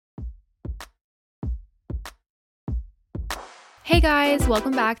Hey guys,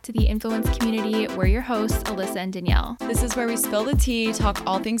 welcome back to the Influence Community. We're your hosts, Alyssa and Danielle. This is where we spill the tea, talk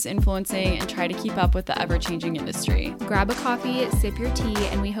all things influencing, and try to keep up with the ever-changing industry. Grab a coffee, sip your tea,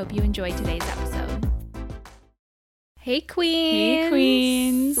 and we hope you enjoy today's episode. Hey queens! Hey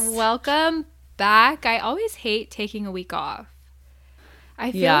queens! Welcome back. I always hate taking a week off.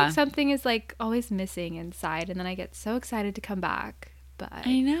 I feel like something is like always missing inside, and then I get so excited to come back. But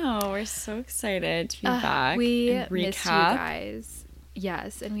I know, we're so excited to be back. We and missed you guys.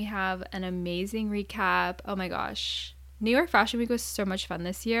 Yes, and we have an amazing recap. Oh my gosh. New York Fashion Week was so much fun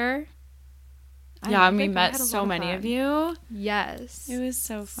this year. Yeah, and we met so many of you. Yes. It was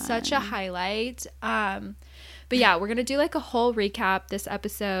so fun. Such a highlight. But yeah, we're going to do like a whole recap this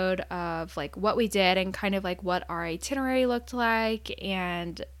episode of like what we did and kind of like what our itinerary looked like,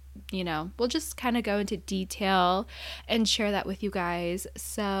 and you know, we'll just kind of go into detail and share that with you guys.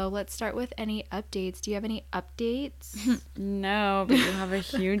 So let's start with any updates. Do you have any updates? No, but you have a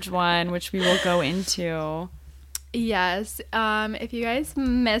huge one, which we will go into. Yes. If you guys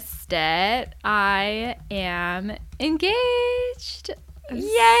missed it, I am engaged.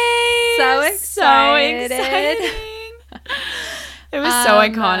 Yay! So excited. It was so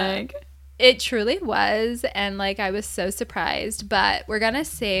iconic. It truly was, and like I was so surprised, but we're gonna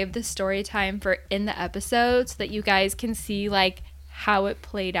save the story time for in the episode so that you guys can see like how it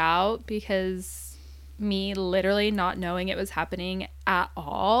played out, because me literally not knowing it was happening at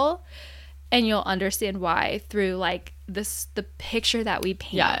all, and you'll understand why through like the picture that we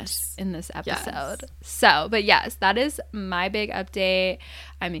paint in this episode. So, but yes, that is my big update.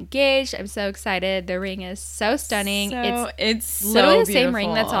 I'm engaged. I'm so excited. The ring is so stunning. It's so literally the same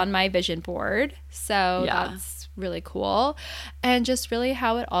ring that's on my vision board. So that's really cool. And just really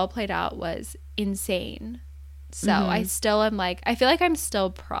how it all played out was insane. So I still am like, I feel like I'm still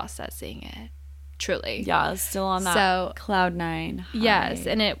processing it. Truly. Yeah, still on that cloud nine high. Yes,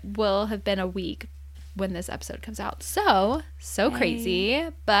 and it will have been a week when this episode comes out. So crazy.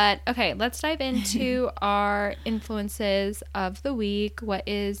 But okay, let's dive into our influences of the week. What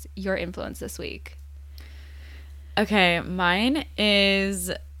is your influence this week? Okay, mine is,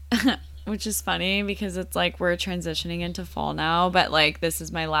 which is funny because it's like we're transitioning into fall now, but like this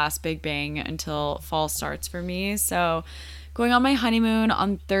is my last big bang until fall starts for me. So going on my honeymoon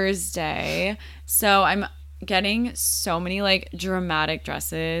on Thursday. So I'm getting so many like dramatic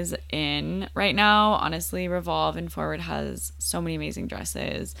dresses in right now. Honestly, Revolve and Forward has so many amazing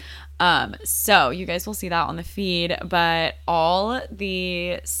dresses. So you guys will see that on the feed, but all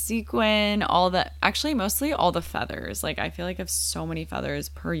the sequin, mostly all the feathers. Like I feel like I have so many feathers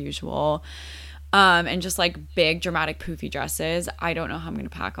per usual. And just like big dramatic poofy dresses. I don't know how I'm going to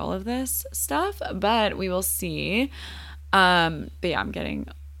pack all of this stuff, but we will see. But yeah, I'm getting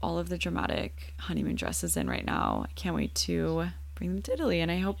all of the dramatic honeymoon dresses in right now. I can't wait to bring them to Italy,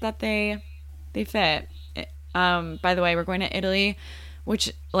 and I hope that they fit. By the way, we're going to Italy,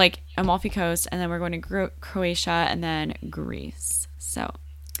 which like Amalfi Coast, and then we're going to Croatia and then Greece. So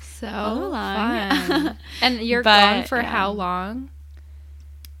fun. And you're gone for how long?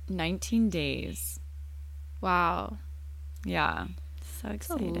 19 days. Wow. Yeah. So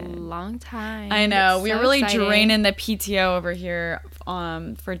excited. That's a long time. I know. We're really draining the PTO over here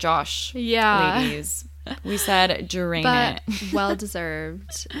for Josh. Yeah. Ladies. We said drain but it. Well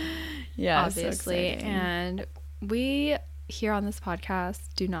deserved. Yeah. Obviously. So and we here on this podcast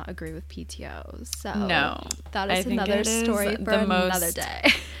do not agree with PTOs. So no. That is another story for another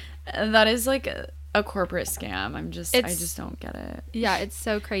day. That is like a corporate scam. I just don't get it. Yeah, it's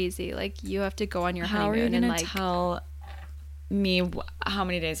so crazy. Like you have to go on your honeymoon. How are you gonna and like tell me how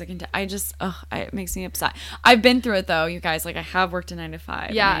many days I can it makes me upset. I've been through it though, you guys. Like I have worked a 9 to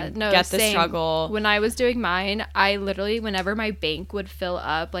 5. Yeah, no, get same. The struggle. When I was doing mine, I literally, whenever my bank would fill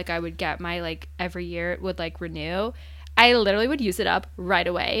up, like I would get my like every year it would like renew, I literally would use it up right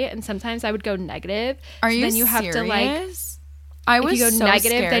away, and sometimes I would go negative. Then you have to like, if you go so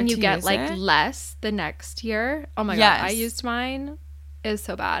negative, then you get like it. Less the next year. Oh my god, I used mine. It was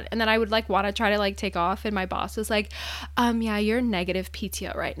so bad. And then I would like want to try to like take off, and my boss was like, yeah, you're negative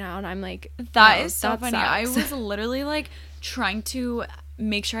PTO right now. And I'm like, that is so funny. Sucks. I was literally like trying to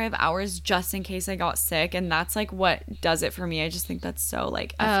make sure I have hours just in case I got sick, and that's like what does it for me. I just think that's so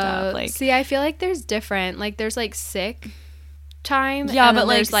like effed up. Like, see, I feel like there's different, like there's like sick time, but like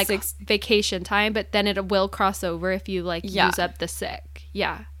there's like vacation time, but then it will cross over if you like use up the sick.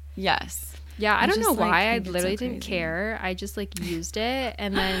 Yeah, I don't know why. I literally didn't care. I just like used it,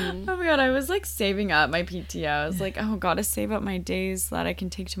 and then oh my god, I was like saving up my PTO. I was like, oh, gotta save up my days that I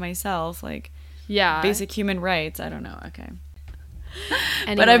can take to myself. Like, basic human rights. I don't know. Okay.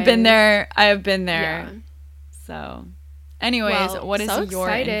 Anyways, but I have been there. Yeah. So Anyways, Well, what is so your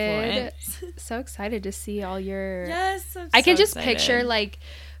excited. influence? So excited to see all your. Yes, I can so just excited. picture like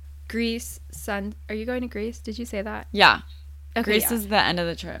Greece sun. Are you going to Greece? Did you say that? Yeah. Okay, Greece yeah. is the end of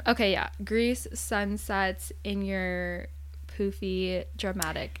the trip. Okay, yeah. Greece sunsets in your poofy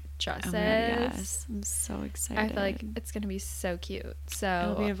dramatic dresses. Oh my God, yes. I'm so excited. I feel like it's gonna be so cute. It'll be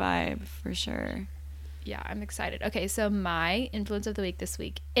So a vibe for sure. yeah, I'm excited. Okay, so my influence of the week this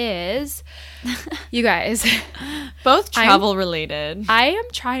week is you guys. Both travel related. I am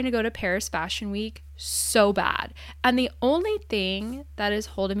trying to go to Paris Fashion Week so bad. And the only thing that is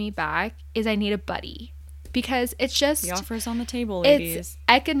holding me back is I need a buddy. Because it's just The offer's on the table, ladies. it's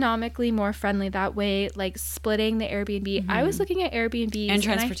economically more friendly that way, like splitting the Airbnb. I was looking at Airbnbs And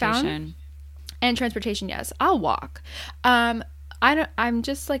transportation. And transportation, yes. I'll walk. I'm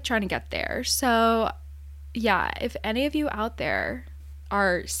just like trying to get there. So yeah, if any of you out there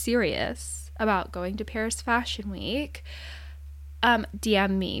are serious about going to Paris Fashion Week,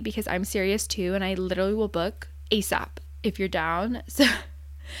 DM me because I'm serious too, and I literally will book ASAP if you're down. So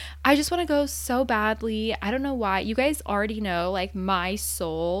I just want to go so badly. I don't know why. You guys already know, like, my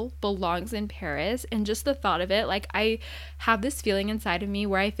soul belongs in Paris, and just the thought of it, like, I have this feeling inside of me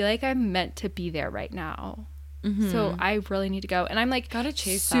where I feel like I'm meant to be there right now. So I really need to go, and I'm like Gotta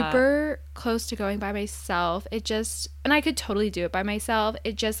chase super close to going by myself. It just, and I could totally do it by myself.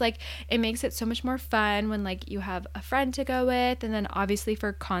 It just like, it makes it so much more fun when like you have a friend to go with, and then obviously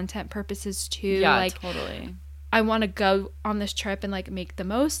for content purposes too. Yeah, like totally. I want to go on this trip and like make the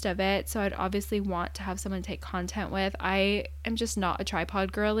most of it, so I'd obviously want to have someone to take content with. I am just not a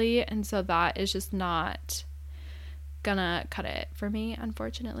tripod girly, and so that is just not gonna cut it for me,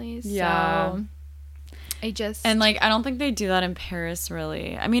 unfortunately. Yeah. So and like I don't think they do that in Paris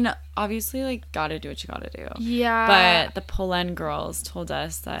really. I mean, obviously like gotta do what you gotta do. Yeah. But the Polen girls told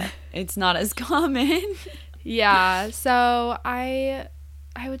us that it's not as common. Yeah. So I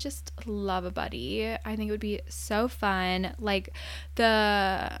would just love a buddy. I think it would be so fun. Like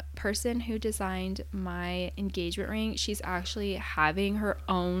the person who designed my engagement ring, she's actually having her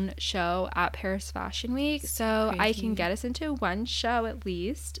own show at Paris Fashion Week. So I can get us into one show at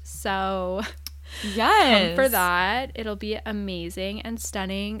least. So yes, come for that. It'll be amazing and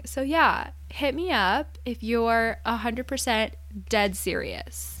stunning. So yeah, hit me up if you're 100% dead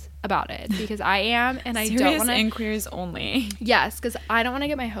serious about it, because I am, and I don't want to. Inquiries only. Yes, because I don't want to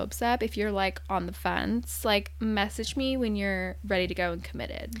get my hopes up. If you're like on the fence, like message me when you're ready to go and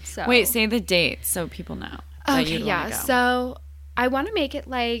committed. So wait, say the date so people know. Okay, yeah. So I want to make it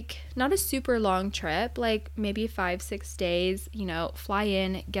like not a super long trip, like maybe 5-6 days, you know, fly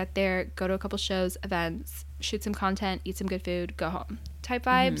in, get there, go to a couple shows, events, shoot some content, eat some good food, go home type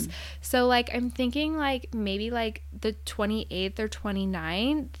vibes. So like I'm thinking like maybe like the 28th or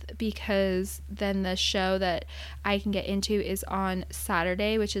 29th, because then the show that I can get into is on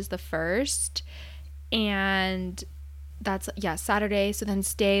Saturday, which is the 1st. And that's Saturday. So then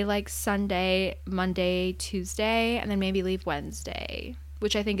stay like Sunday, Monday, Tuesday, and then maybe leave Wednesday,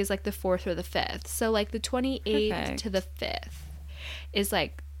 which I think is like the 4th or the 5th. So like the 28th to the 5th is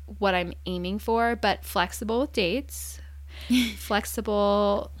like what I'm aiming for, but flexible with dates.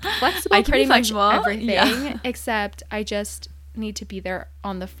 flexible pretty much everything, except I just need to be there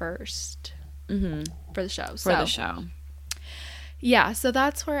on the 1st for the show. Yeah, so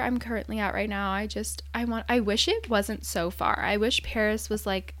that's where I'm currently at right now. I wish it wasn't so far. I wish Paris was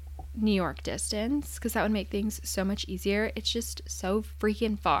like New York distance, because that would make things so much easier. It's just so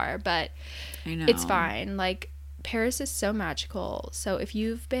freaking far, but I know. It's fine. Like Paris is so magical. So if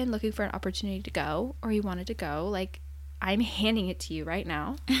you've been looking for an opportunity to go, or you wanted to go, like I'm handing it to you right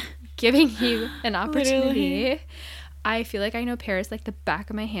now, giving you an opportunity. Literally. I feel like I know Paris like the back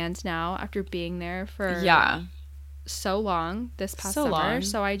of my hand now after being there for so long this past summer.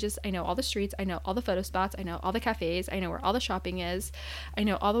 So I know all the streets, I know all the photo spots, I know all the cafes, I know where all the shopping is, I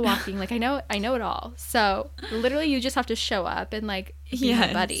know all the walking. Like I know it all. So literally you just have to show up and like be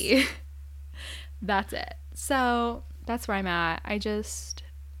my buddy. That's it. So that's where I'm at.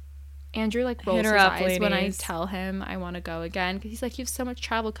 Andrew like rolls his eyes ladies. When I tell him I want to go again, because he's like, you have so much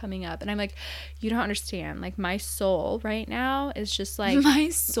travel coming up, and I'm like, you don't understand. Like my soul right now is just like my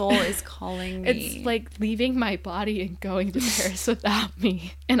soul is calling me. It's like leaving my body and going to Paris without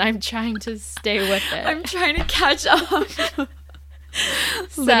me, and I'm trying to stay with it. I'm trying to catch up.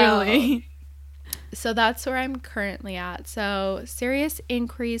 Literally. So that's where I'm currently at. So serious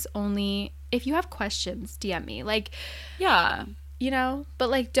inquiries only. If you have questions, DM me. Like, yeah. You know,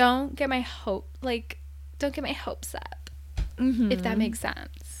 but like don't get my hopes up, if that makes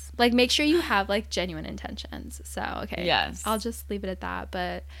sense. Like make sure you have like genuine intentions. So okay, yes, I'll just leave it at that.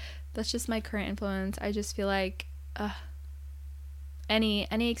 But that's just my current influence. I just feel like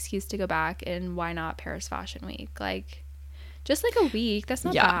any excuse to go back, and why not Paris Fashion Week? Like, just like a week, that's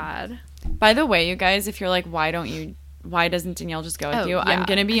not bad. By the way, you guys, if you're like, why doesn't Danielle just go with you? Yeah. I'm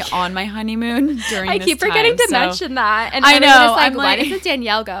gonna be on my honeymoon during I this keep forgetting to mention that, and I know, like, why doesn't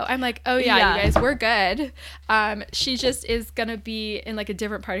Danielle go? I'm like, oh yeah, you guys, we're good. She just is gonna be in like a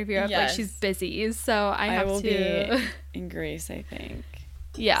different part of Europe. Like, she's busy, so I will be in Greece, I think.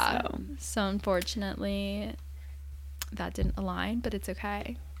 Yeah. So unfortunately, that didn't align, but it's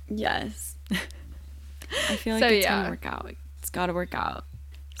okay. Yes. I feel like it's gonna work out. It's gotta work out.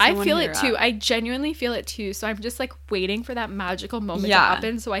 I feel it too. I genuinely feel it too. So I'm just like waiting for that magical moment to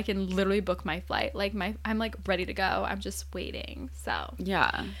happen so I can literally book my flight. Like, I'm like ready to go. I'm just waiting. So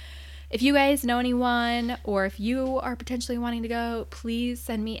yeah. If you guys know anyone, or if you are potentially wanting to go, please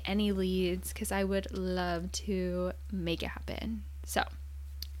send me any leads, because I would love to make it happen. So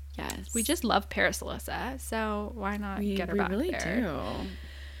yes, we just love Paris, Alyssa. So why not get her back there? We really do.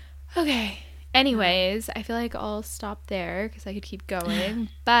 Okay. Anyways, I feel like I'll stop there because I could keep going.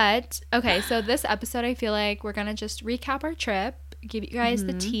 But, okay, so this episode, I feel like we're going to just recap our trip, give you guys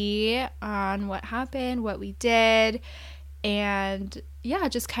the tea on what happened, what we did, and, yeah,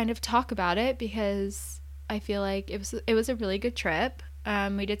 just kind of talk about it, because I feel like it was a really good trip.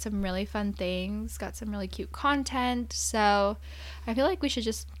 We did some really fun things, got some really cute content, so I feel like we should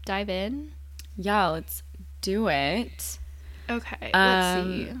just dive in. Yeah, let's do it. Okay, let's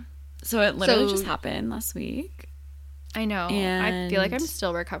see. So it literally just happened last week. I know. And I feel like I'm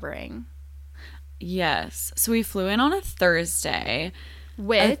still recovering. Yes. So we flew in on a Thursday.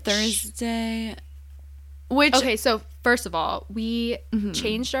 Okay, so first of all, we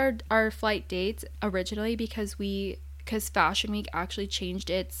changed our flight dates originally because Fashion Week actually changed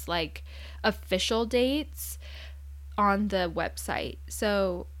its like official dates on the website.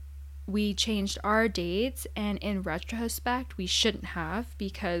 So we changed our dates, and in retrospect we shouldn't have,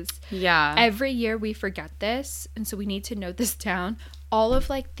 because every year we forget this, and so we need to note this down. All of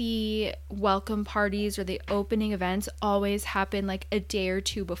like the welcome parties or the opening events always happen like a day or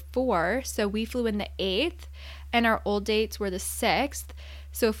two before. So we flew in the 8th, and our old dates were the 6th.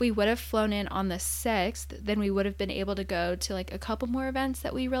 So if we would have flown in on the 6th, then we would have been able to go to like a couple more events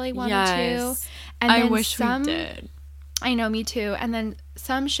that we really wanted to. And I wish we did. I know, me too. And then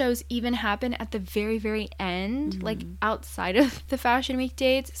some shows even happen at the very, very end, like outside of the Fashion Week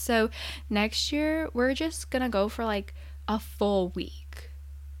dates. So next year, we're just going to go for like a full week.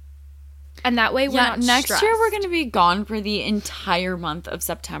 And that way we're not stressed. Next year, we're going to be gone for the entire month of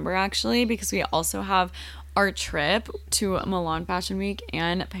September, actually, because we also have our trip to Milan Fashion Week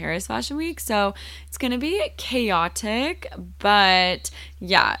and Paris Fashion Week. So it's going to be chaotic, but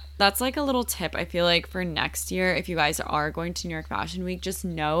yeah, that's like a little tip I feel like for next year. If you guys are going to New York Fashion Week, just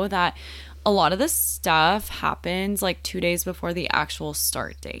know that a lot of this stuff happens like 2 days before the actual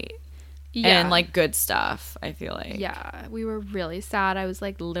start date. Yeah. And like good stuff, I feel like. Yeah, we were really sad. I was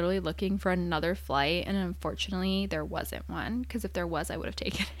like literally looking for another flight, and unfortunately there wasn't one, because if there was, I would have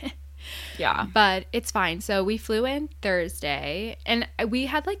taken it. Yeah, but it's fine. So we flew in Thursday, and we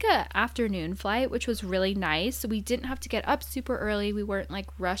had like a afternoon flight, which was really nice. So we didn't have to get up super early. We weren't like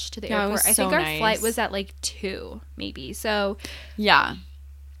rushed to the airport. I think our flight was at like 2 maybe. So yeah,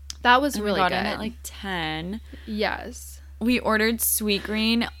 that was really good. We got in at like 10. Yes. We ordered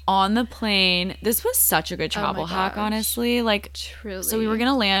Sweetgreen on the plane. This was such a good travel hack, honestly. Like, truly. So we were going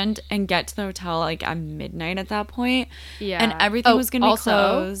to land and get to the hotel like at midnight at that point. Yeah. And everything was going to be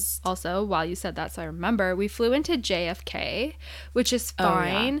closed. Also, while you said that, so I remember, we flew into JFK, which is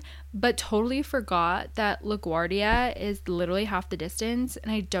fine, but totally forgot that LaGuardia is literally half the distance.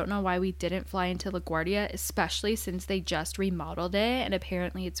 And I don't know why we didn't fly into LaGuardia, especially since they just remodeled it. And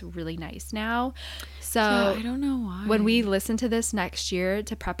apparently it's really nice now. So yeah, I don't know why. When we listen to this next year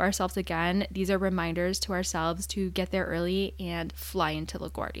to prep ourselves again, these are reminders to ourselves to get there early and fly into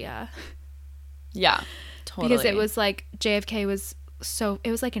LaGuardia. Yeah, totally. Because it was like JFK was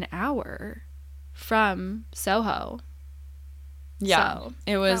it was like an hour from Soho. Yeah, so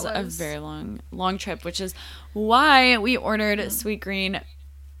it was a very long trip, which is why we ordered Sweetgreen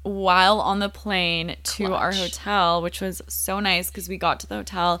while on the plane to our hotel, which was so nice because we got to the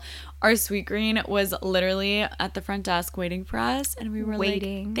hotel. Our Sweetgreen was literally at the front desk waiting for us, and we were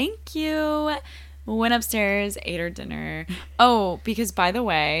waiting. Like, thank you. We went upstairs, ate our dinner. Oh, because by the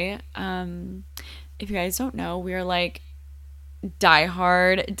way, if you guys don't know, we're like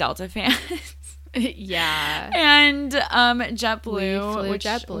diehard Delta fans. Yeah. And JetBlue, we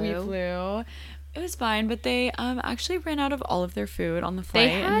flew. It was fine, but they actually ran out of all of their food on the flight,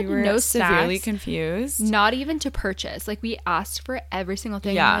 and we were severely confused. Not even to purchase. Like, we asked for every single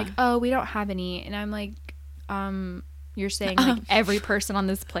thing. Yeah. Like, oh, we don't have any. And I'm like, You're saying like every person on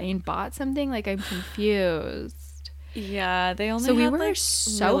this plane bought something? Like, I'm confused. Yeah, they only So we had were like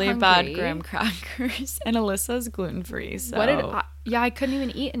so really bad hungry. graham crackers, and Alyssa's gluten-free, so What did I couldn't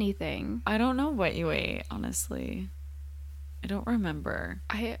even eat anything. I don't know what you ate, honestly. I don't remember.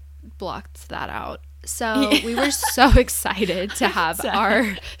 I blocked that out. So we were so excited to have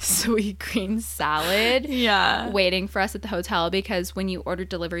our sweet green salad waiting for us at the hotel, because when you order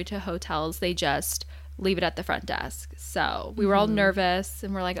delivery to hotels, they just leave it at the front desk. So we were all nervous,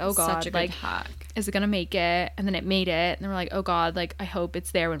 and we're like, oh God, Such a like, good hack. is it gonna make it? And then it made it, and then we're like, oh God, like, I hope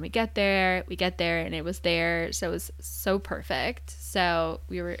it's there when we get there. We get there, and it was there. So it was so perfect. So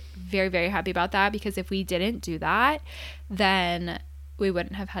we were very, very happy about that, because if we didn't do that, then we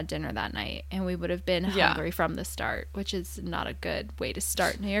wouldn't have had dinner that night, and we would have been hungry from the start, which is not a good way to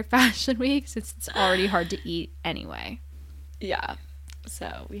start New York Fashion Week, since it's already hard to eat anyway. Yeah.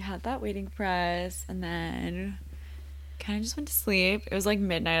 So we had that waiting for us, and then kind of just went to sleep. It was like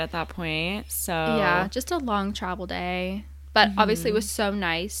midnight at that point. So yeah, just a long travel day. But obviously it was so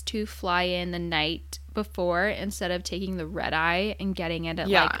nice to fly in the night before, instead of taking the red eye and getting it at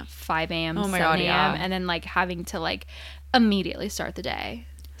like 5 a.m., 7 a.m., and then like having to like immediately start the day.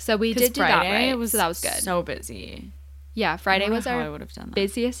 So we did do that right. So that was good. So busy. Yeah, Friday was our would have done that.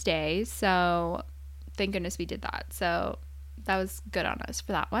 busiest day. So thank goodness we did that. So that was good on us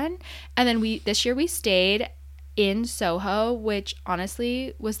for that one. And then this year we stayed in Soho, which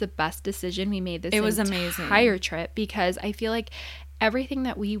honestly was the best decision we made this entire trip, because I feel like everything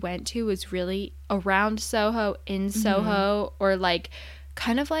that we went to was really around Soho, in Soho, or like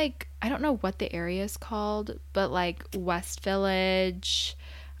kind of like, I don't know what the area is called, but like West Village,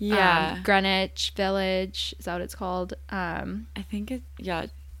 Greenwich Village, is that what it's called? I think I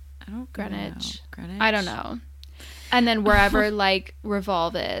don't Greenwich. know. Greenwich. I don't know. And then wherever like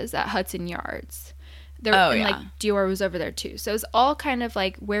Revolve is at Hudson Yards. Like Dior was over there too. So it was all kind of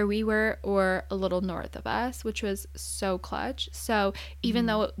like where we were, or a little north of us, which was so clutch. So even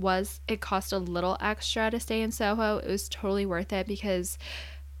though it cost a little extra to stay in Soho, it was totally worth it, because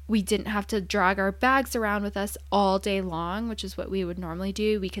we didn't have to drag our bags around with us all day long, which is what we would normally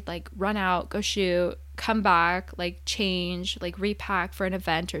do. We could like run out, go shoot, come back, like change, like repack for an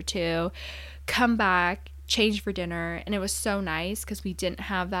event or two, come back, change for dinner. And it was so nice, because we didn't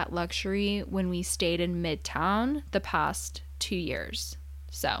have that luxury when we stayed in Midtown the past 2 years.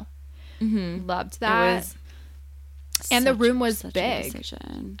 So loved that. And the room was big.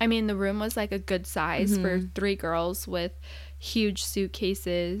 I mean, the room was like a good size for 3 girls with huge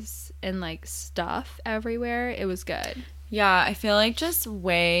suitcases and like stuff everywhere. It was good. Yeah, I feel like just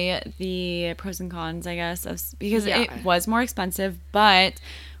weigh the pros and cons, I guess, because it was more expensive, but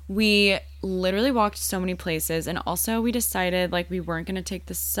we literally walked so many places, and also we decided like we weren't going to take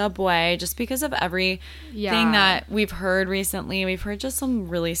the subway just because of everything that we've heard recently. We've heard just some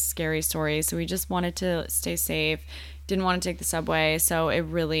really scary stories, so we just wanted to stay safe, didn't want to take the subway, so it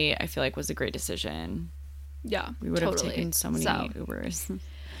really, I feel like, was a great decision. Yeah, we would have taken so many Ubers.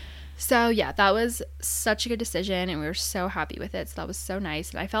 So yeah, that was such a good decision, and we were so happy with it. So that was so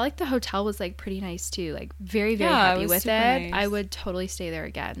nice. And I felt like the hotel was like pretty nice too, like very, very happy with it. Nice. I would totally stay there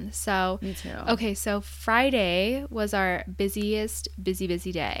again. So me too. Okay, so Friday was our busiest busy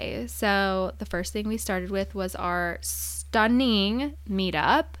day. So the first thing we started with was our stunning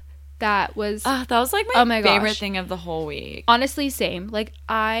meetup. That was like my favorite thing of the whole week. Honestly, same. Like,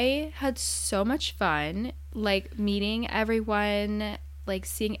 I had so much fun, like meeting everyone, like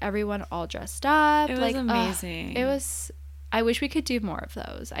seeing everyone all dressed up. It was like amazing. I wish we could do more of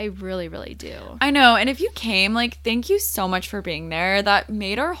those. I really, really do. I know. And if you came, like, thank you so much for being there. That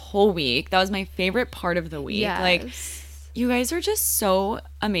made our whole week. That was my favorite part of the week. Yes. Like, you guys are just so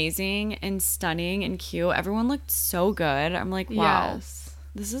amazing and stunning and cute. Everyone looked so good. I'm like, wow,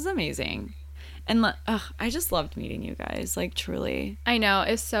 this is amazing. And I just loved meeting you guys, like, truly. I know.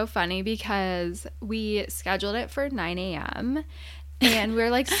 It's so funny because we scheduled it for 9 a.m. And we're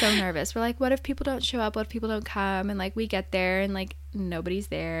like so nervous. We're like, what if people don't show up? What if people don't come? And like we get there and like nobody's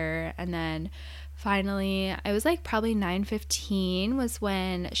there. And then finally, I was like probably 9:15 was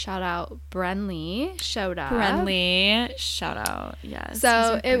when shout out Brenly showed up. Brenly, shout out, yes.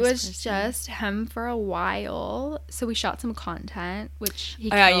 So it was just him for a while. So we shot some content, which he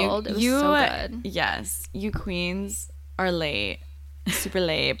killed. It was so good. Yes, you queens are late, super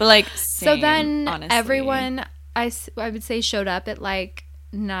late, but like same, so then honestly. Everyone I would say showed up at like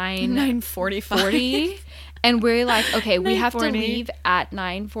 9:40, and we're like, okay, we have to leave at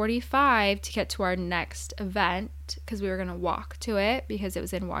 9:45 to get to our next event, because we were gonna walk to it because it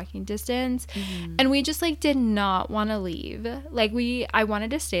was in walking distance. And we just like did not want to leave. Like I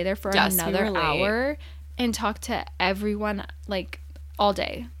wanted to stay there for another hour, and talked to everyone like all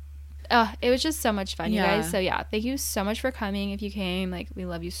day. It was just so much fun, you guys. So yeah, thank you so much for coming. If you came, like, we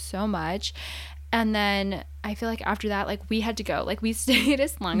love you so much. And then I feel like after that, like, we had to go. Like, we stayed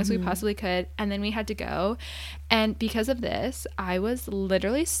as long as we possibly could, and then we had to go. And because of this, I was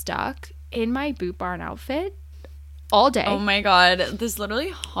literally stuck in my Boot Barn outfit all day. Oh my God. This literally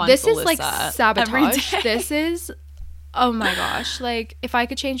haunts This is Alyssa like sabotage. every day. This is, oh my gosh. Like, if I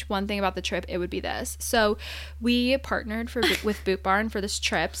could change one thing about the trip, it would be this. So we partnered with Boot Barn for this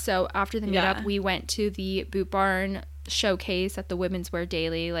trip. So after the meetup, we went to the Boot Barn showcase at the Women's Wear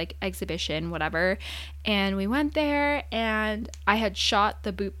Daily, like, exhibition, whatever. And we went there, and I had shot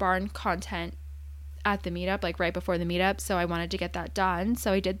the Boot Barn content at the meetup, like right before the meetup, so I wanted to get that done,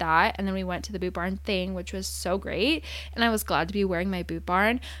 so I did that. And then we went to the Boot Barn thing, which was so great, and I was glad to be wearing my Boot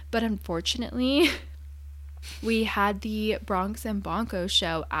Barn. But unfortunately, we had the Bronx and Bonko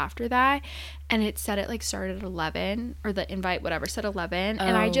show after that, and it said it like started at 11, or the invite, whatever, said 11.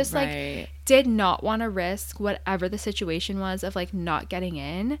 And I just like did not want to risk whatever the situation was of like not getting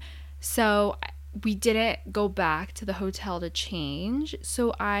in, so we didn't go back to the hotel to change.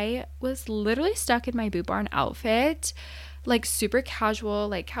 So I was literally stuck in my Boot Barn outfit, like super casual,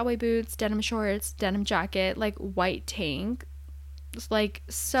 like cowboy boots, denim shorts, denim jacket, like white tank, like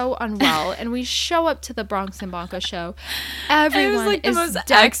so unwell. And we show up to the Bronx and Bonko show, everyone, it was like the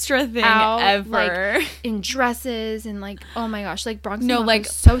most extra thing ever, like in dresses, and like, oh my gosh, like Bronx and Bonko, like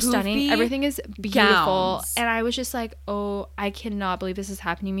so stunning, everything is beautiful gowns. And I was just like, oh, I cannot believe this is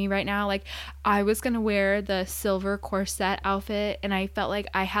happening to me right now. Like, I was gonna wear the silver corset outfit, and I felt like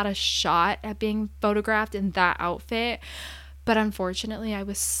I had a shot at being photographed in that outfit. But unfortunately, I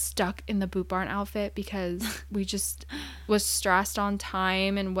was stuck in the Boot Barn outfit because we just was stressed on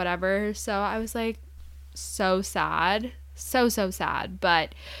time and whatever. So I was like, so sad. So sad.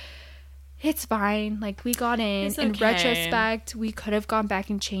 But it's fine. Like, we got in. It's okay. In retrospect, we could have gone back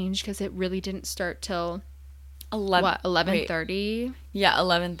and changed because it really didn't start till 11:30? Yeah,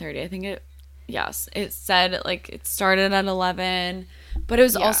 11:30. I think it, yes. It said like it started at 11. But it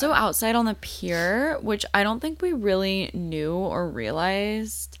was also outside on the pier, which I don't think we really knew or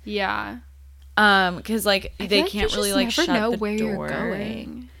realized. Yeah. Because like they can't really like shut know the where door. You're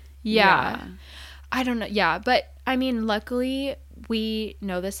going. Yeah. I don't know. Yeah, but I mean, luckily we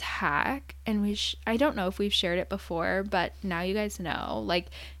know this hack, and I don't know if we've shared it before, but now you guys know. Like,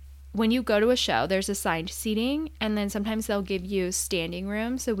 when you go to a show, there's assigned seating, and then sometimes they'll give you standing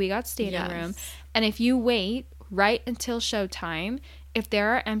room. So we got standing room, and if you wait right until showtime, if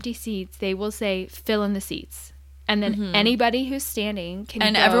there are empty seats, they will say fill in the seats, and then anybody who's standing can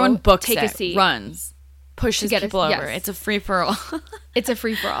and go everyone books take it, a seat, runs, pushes people over. Yes. It's a free for all. It's a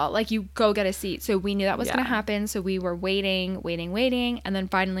free for all. Like, you go get a seat. So we knew that was going to happen. So we were waiting, and then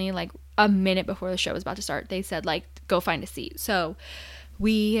finally, like a minute before the show was about to start, they said like, go find a seat. So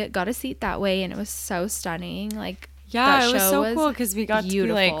we got a seat that way, and it was so stunning. Like, yeah, it was so cool because we got to be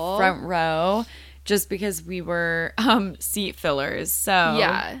like front row, just because we were seat fillers. So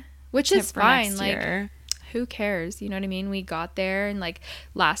yeah, which is fine. Like, year. Who cares? You know what I mean? We got there, and like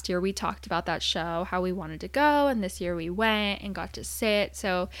last year we talked about that show, how we wanted to go, and this year we went and got to sit.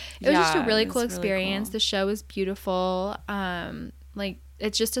 So it was just a really cool experience. Really cool. The show was beautiful. Like,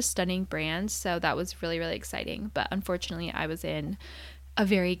 it's just a stunning brand, so that was really, really exciting. But unfortunately, I was in a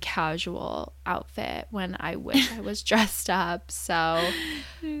very casual outfit when I wish I was dressed up. So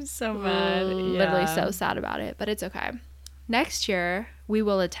I'm so mad. Literally so sad about it, but it's okay. Next year we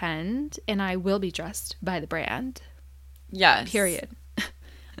will attend, and I will be dressed by the brand. Yes. Period.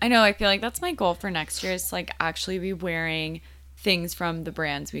 I know. I feel like that's my goal for next year, is to like actually be wearing things from the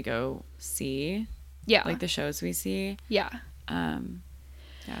brands we go see. Yeah. Like the shows we see. Yeah. Yeah,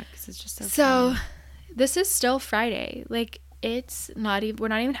 because it's just so fun. This is still Friday. Like, it's not even, we're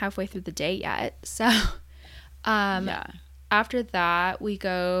not even halfway through the day yet. So after that we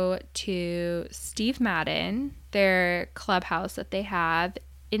go to Steve Madden, their clubhouse that they have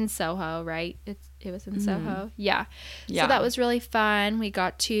in Soho, right? It was in Soho. Yeah. So that was really fun. We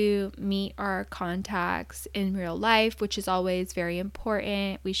got to meet our contacts in real life, which is always very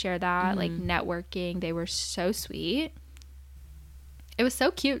important. We share that, like networking. They were so sweet. It was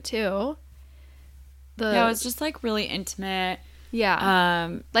so cute too. It was just like really intimate. Yeah.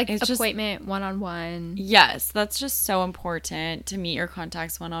 Like, it's appointment just, one-on-one. Yes, that's just so important, to meet your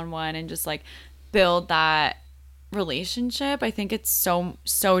contacts one-on-one and just like build that relationship. I think it's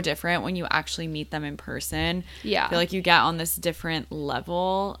so different when you actually meet them in person. Yeah. I feel like you get on this different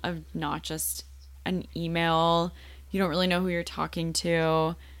level of not just an email. You don't really know who you're talking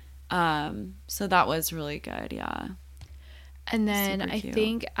to. So that was really good. Yeah. And then Super I cute.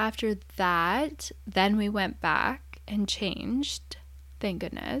 think after that, then we went back and changed. Thank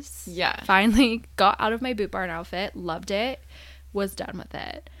goodness. Yeah. Finally got out of my Boot Barn outfit, loved it, was done with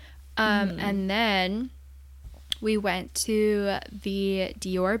it. And then we went to the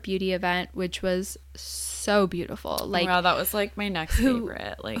Dior beauty event, which was so beautiful. Like, wow, that was like my next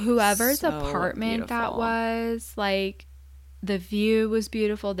favorite. Like, whoever's so apartment that beautiful. was, like, the view was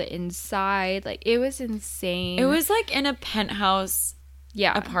beautiful, the inside, like, it was insane. It was like in a penthouse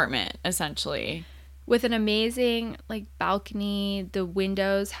yeah, apartment, essentially. with an amazing, like, balcony. The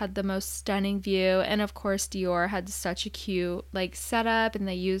windows had the most stunning view, and of course Dior had such a cute, like, setup, and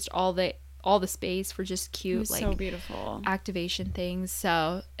they used all the space for just cute, It was like, so beautiful. activation things.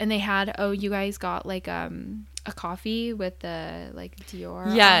 So, and they had, you guys got, like, a coffee with the, like, Dior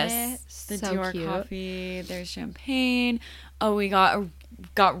on it. The So Dior cute. coffee. There's champagne. Oh, we got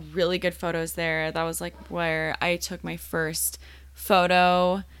really good photos there. That was like where I took my first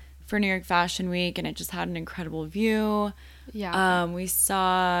photo for New York Fashion Week, and it just had an incredible view. Yeah. We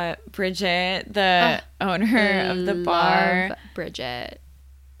saw Bridget, the owner of the bar. Love Bridget.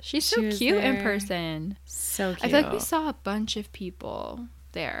 She's She so was cute in there. person. So cute. I feel like we saw a bunch of people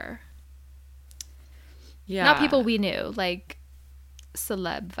there. Yeah. Not people we knew, like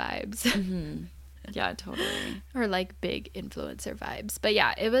celeb vibes. Yeah, totally. Or like big influencer vibes. But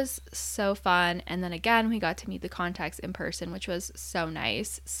yeah, it was so fun. And then again, we got to meet the contacts in person, which was so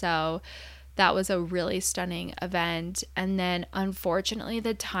nice. So that was a really stunning event. And then unfortunately,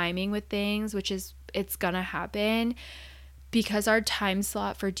 the timing with things, which is, it's gonna happen, because our time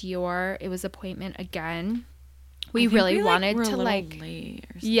slot for Dior, it was appointment again. We really wanted to, like,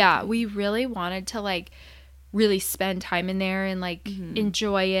 yeah, we really wanted to, like, really spend time in there and, like,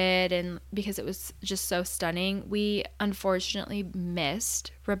 enjoy it, and because it was just so stunning. We unfortunately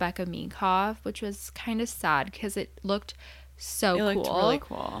missed Rebecca Minkoff, which was kind of sad because it looked so cool. It looked really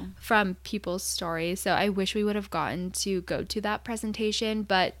cool from people's stories. So I wish we would have gotten to go to that presentation,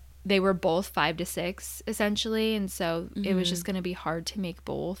 but they were both 5 to 6 essentially, and so it was just going to be hard to make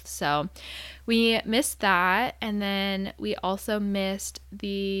both. So we missed that, and then we also missed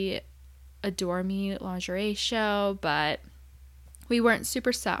the Adore Me lingerie show, but we weren't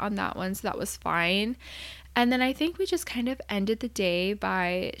super set on that one, so that was fine. And then I think we just kind of ended the day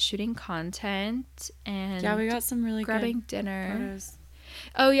by shooting content and we got some really grabbing good dinner. photos.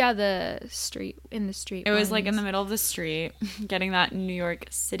 Oh yeah, the street It was like in the middle of the street, getting that New York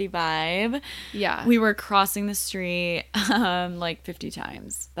City vibe. Yeah. We were crossing the street like 50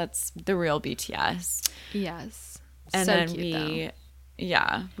 times. That's the real BTS. Yes. And so then cute,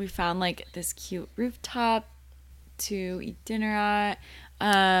 we found like this cute rooftop to eat dinner at.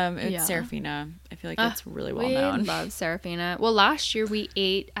 It's Serafina. I feel like it's really well known. We love Serafina. Well, last year we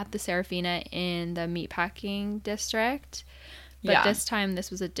ate at the Serafina in the meatpacking district. But this time, this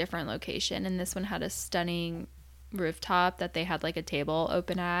was a different location, and this one had a stunning rooftop that they had, like, a table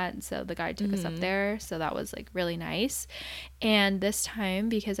open at, so the guy took us up there, so that was, like, really nice. And this time,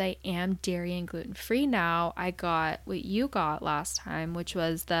 because I am dairy and gluten-free now, I got what you got last time, which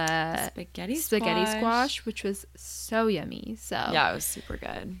was the spaghetti squash, which was so yummy. So yeah, it was super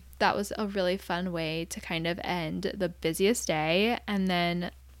good. That was a really fun way to kind of end the busiest day, and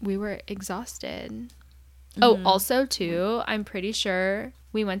then we were exhausted. Oh, also, too, I'm pretty sure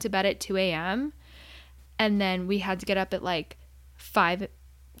we went to bed at 2 a.m. and then we had to get up at, like, 5.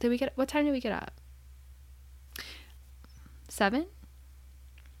 What time did we get up? 7?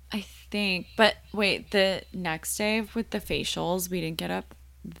 I think. But wait, the next day with the facials, we didn't get up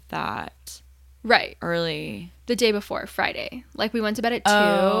that early. The day before, Friday. Like, we went to bed at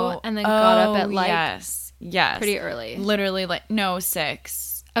 2 and then got up at, like, yes, pretty early. Literally, like,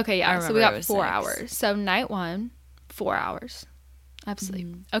 6. Okay, yeah, so we got 4 hours. So night 1, 4 hours of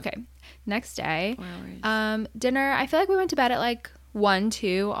sleep. Okay, next day, 4 hours. Dinner. I feel like we went to bed at like 1,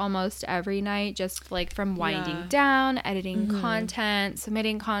 2 almost every night, just like from winding down, editing content,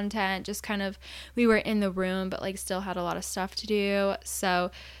 submitting content, just kind of, we were in the room, but like still had a lot of stuff to do.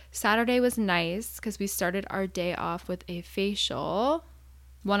 So Saturday was nice because we started our day off with a facial.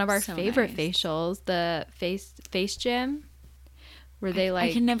 One of our favorite facials, the face gym. Where they like,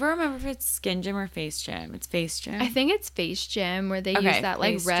 I can never remember if it's Skin Gym or Face Gym. It's Face Gym. I think it's Face Gym where they use that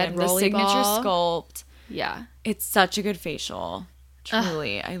like red the rolly signature ball. sculpt. Yeah, it's such a good facial.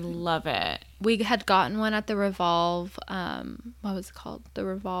 Truly, I love it. We had gotten one at the Revolve. What was it called? The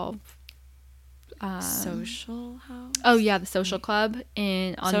Revolve. Social House. Oh yeah, the Social Club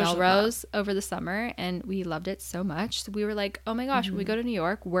on Social Melrose over the summer, and we loved it so much. So we were like, oh my gosh, when we go to New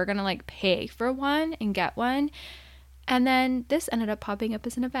York, we're gonna like pay for one and get one. And then this ended up popping up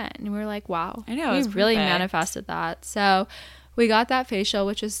as an event, and we were like, wow, I know, we it's really perfect. manifested that. So we got that facial,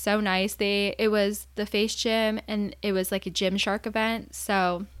 which was so nice. It was the face gym, and it was like a Gymshark event.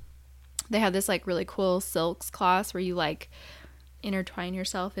 So they had this like really cool silks class where you like intertwine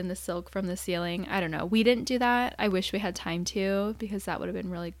yourself in the silk from the ceiling. I don't know. We didn't do that. I wish we had time to, because that would have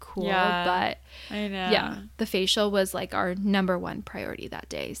been really cool. Yeah, but I know. Yeah, the facial was like our number one priority that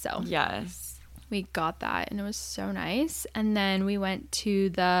day. So yes, we got that, and it was so nice. And then we went to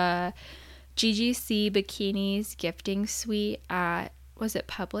the GGC Bikinis gifting suite at, was it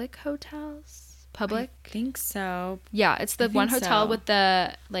Public Hotels? Public? I think so. Yeah, it's the one hotel with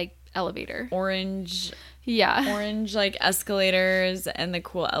the like elevator. Orange like escalators and the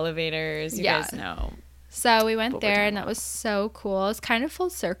cool elevators. You guys know. So we went there, and that was so cool. It's kind of full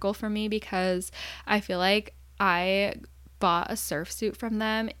circle for me, because I feel like I bought a surf suit from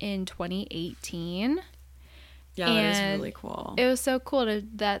them in 2018. Yeah, that is really cool. It was so cool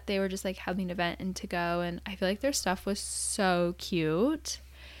that they were just like having an event and to go, and I feel like their stuff was so cute.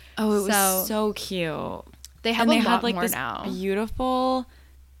 Oh, it was so cute. They have like more this now. Beautiful,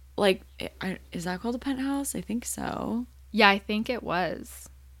 like, is that called a penthouse? I think so. Yeah, I think it was.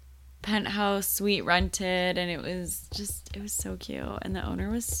 Penthouse suite rented, and it was so cute, and the owner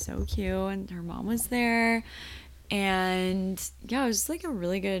was so cute, and her mom was there, and yeah, it was just like a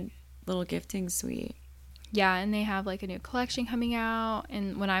really good little gifting suite. Yeah, and they have like a new collection coming out,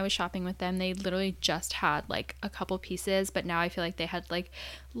 and when I was shopping with them, they literally just had like a couple pieces, but now I feel like they had like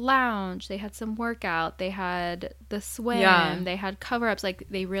lounge, they had some workout, they had the swim, they had cover-ups. Like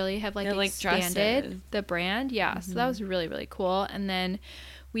they really have like expanded the brand. Yeah, so that was really, really cool. And then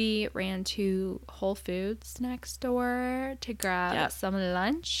we ran to Whole Foods next door to grab some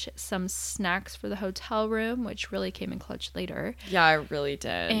lunch, some snacks for the hotel room, which really came in clutch later. Yeah, I really did.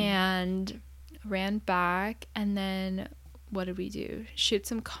 And ran back, and then what did we do? Shoot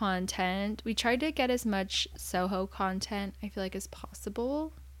some content. We tried to get as much Soho content, I feel like, as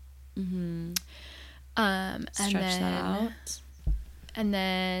possible. Mm-hmm. Stretch that out. And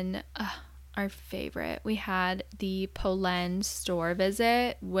then our favorite, we had the Polen store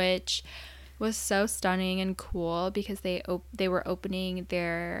visit, which was so stunning and cool, because they were opening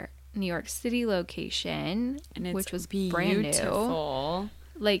their New York City location, and which was beautiful. Brand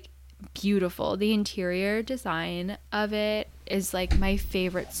new. Like, beautiful. The interior design of it is like my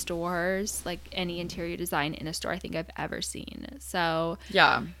favorite stores, like any interior design in a store I think I've ever seen. So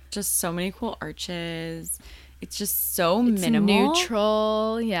yeah, just so many cool arches. It's just so minimal,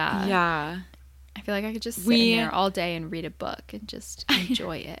 neutral. Yeah I feel like I could just sit in there all day and read a book and just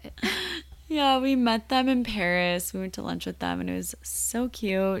enjoy it. Yeah, we met them in Paris. We went to lunch with them, and it was so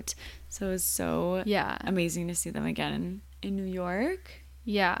cute. So it was so amazing to see them again in New York.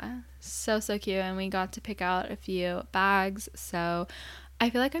 Yeah, so cute. And we got to pick out a few bags. So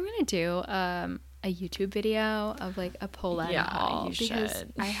I feel like I'm going to do a YouTube video of like a Polen haul. You because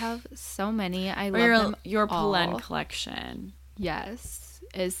should. I have so many. I love them your all. Polen collection. Yes,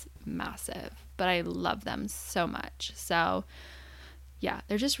 is massive. But I love them so much. So yeah,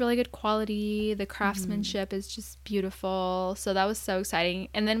 they're just really good quality. The craftsmanship is just beautiful. So that was so exciting.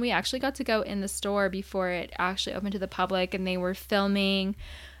 And then we actually got to go in the store before it actually opened to the public, and they were filming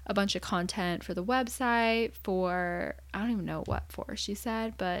a bunch of content for the website for, I don't even know what for, she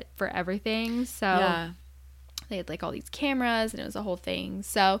said, but for everything. So they had like all these cameras, and it was a whole thing.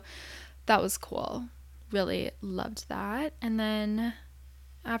 So that was cool. Really loved that. And then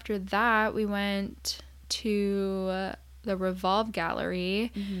after that, we went to the Revolve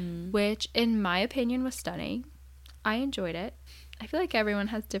Gallery, which in my opinion was stunning. I enjoyed it. I feel like everyone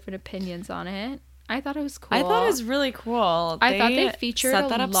has different opinions on it. I thought it was cool. I thought it was really cool. I thought they featured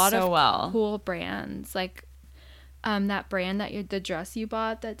a lot of cool brands, like that brand the dress you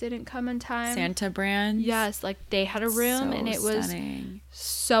bought that didn't come in time. Santa brand. Yes, like they had a room, and it was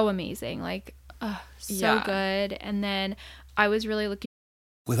so amazing. Like, so good. And then I was really looking.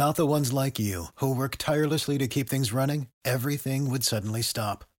 Without the ones like you, who work tirelessly to keep things running, everything would suddenly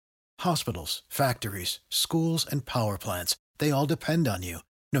stop. Hospitals, factories, schools, and power plants, they all depend on you.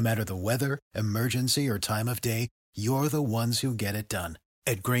 No matter the weather, emergency, or time of day, you're the ones who get it done.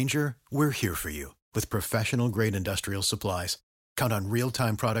 At Grainger, we're here for you with professional-grade industrial supplies. Count on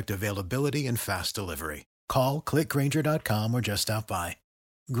real-time product availability and fast delivery. Call, clickgrainger.com, or just stop by.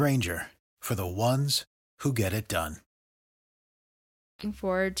 Grainger, for the ones who get it done. Looking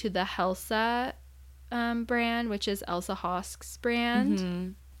forward to the Helsa brand, which is Elsa Hosk's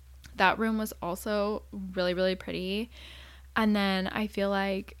brand. That room was also really, really pretty. And then I feel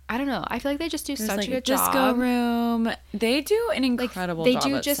like, I don't know, I feel like they just do There's such like a good disco job. room. They do an incredible They job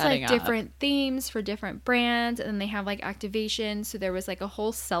do at just setting like up. different themes for different brands, and then they have like activations. So there was like a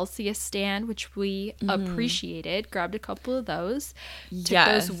whole Celsius stand, which we appreciated, grabbed a couple of those, took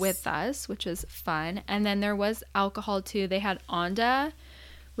those with us, which was fun. And then there was alcohol too. They had Onda,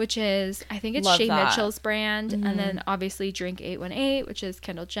 which is, I think it's Love Shay that. Mitchell's brand, and then obviously Drink 818, which is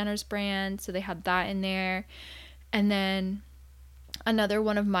Kendall Jenner's brand. So they had that in there. And then another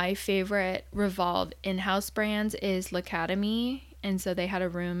one of my favorite Revolve in-house brands is L'Academy, and so they had a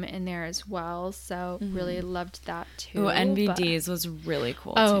room in there as well. So really loved that too. Ooh, NVD's was really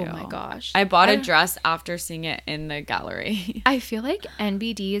cool too. Oh my gosh. I bought a dress after seeing it in the gallery. I feel like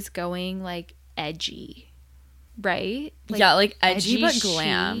NBD is going like edgy, right? Yeah, like edgy but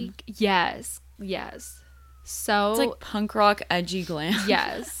glam. chic. Yes. So It's like punk rock edgy glam.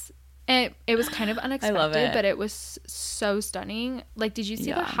 yes. And it was kind of unexpected, it. but it was so stunning. Like, did you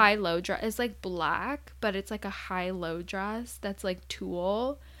see the high-low dress? It's like black, but it's like a high-low dress that's like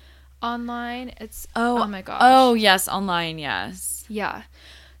tulle online. It's, oh my gosh. Oh, yes, online, yes. Yeah.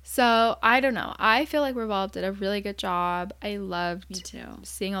 So, I don't know. I feel like Revolve did a really good job. I loved Me too.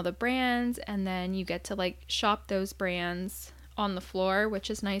 seeing all the brands, and then you get to like shop those brands on the floor, which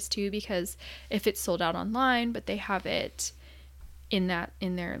is nice too, because if it's sold out online, but they have it in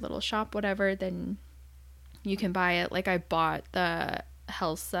their little shop, whatever, then you can buy it. Like, I bought the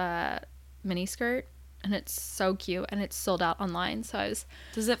Helsa mini skirt, and it's so cute, and it's sold out online, so I was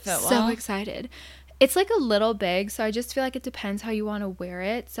Does it fit so well? excited. It's like a little big, so I just feel like it depends how you want to wear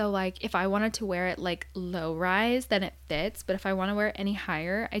it. So like if I wanted to wear it like low rise, then it fits, but if I want to wear it any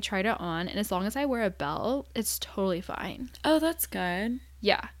higher, I tried it on, and as long as I wear a belt, it's totally fine. Oh, that's good.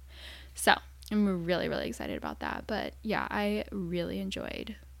 Yeah. So I'm really, really excited about that. But yeah, I really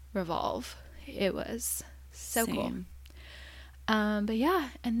enjoyed Revolve. It was so cool. Same. But yeah,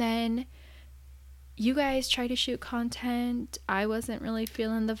 and then you guys try to shoot content. I wasn't really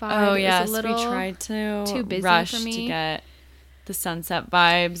feeling the vibe. Oh, It yes, was a little we tried to too busy rush for me to get the sunset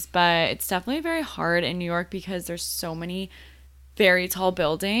vibes, but it's definitely very hard in New York because there's so many very tall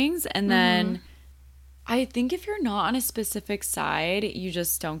buildings, and then I think if you're not on a specific side, you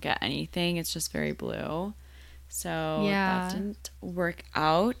just don't get anything. It's just very blue. So that didn't work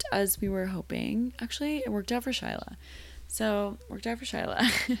out as we were hoping. Actually, it worked out for Shyla.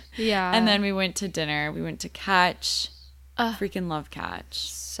 Yeah. And then we went to dinner. We went to Catch. Freaking love Catch.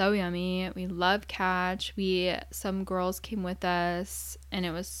 So yummy. We love Catch. Some girls came with us, and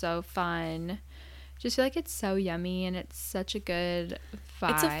it was so fun. Just feel like it's so yummy, and it's such a good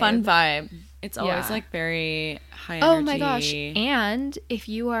vibe. It's a fun vibe. It's always Yeah. like very high energy. Oh my gosh. And if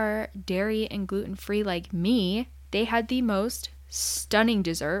you are dairy and gluten free like me, they had the most stunning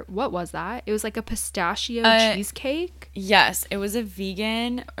dessert. What was that? It was like a pistachio cheesecake. Yes, it was a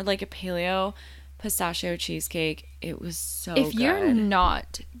vegan or like a paleo pistachio cheesecake. It was so good. If you're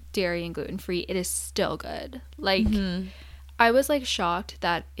not dairy and gluten free, it is still good. Like, I was like shocked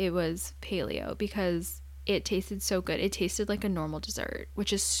that it was paleo because it tasted so good. It tasted like a normal dessert,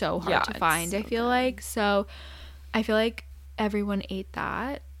 which is so hard to find, I feel like. So I feel like everyone ate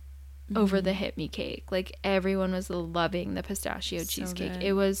that over the Hit Me cake. Like, everyone was loving the pistachio cheesecake. good.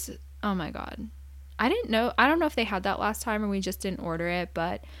 It was, oh my God. I don't know if they had that last time or we just didn't order it,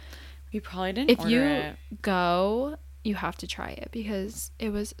 but We probably didn't if order you it. go, you have to try it because it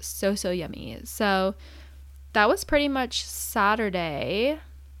was so, so yummy. So that was pretty much Saturday,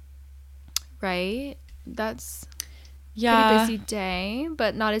 right? That's pretty busy day,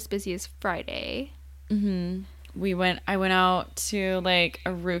 but not as busy as Friday. I went out to like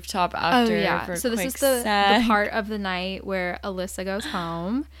a rooftop after for a So this quick is the sec. part of the night where Alyssa goes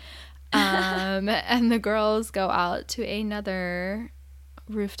home, and the girls go out to another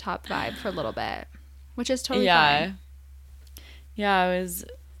rooftop vibe for a little bit, which is totally fine. Yeah, it was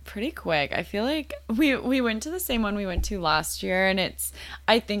pretty quick. I feel like we went to the same one we went to last year, and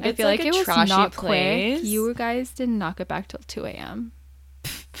I feel like it a was trashy not place. quick. You guys did not get back till 2 a.m.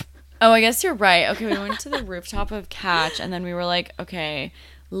 Oh, I guess you're right. Okay, we went to the rooftop of Catch, and then we were like, okay,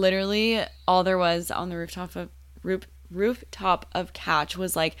 literally all there was on the rooftop of Catch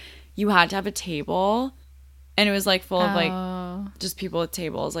was like you had to have a table, and it was like full of like just people with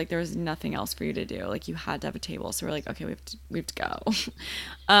tables. Like there was nothing else for you to do. Like you had to have a table. So we're like, okay, we have to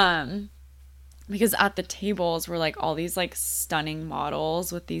go. Because at the tables were like all these like stunning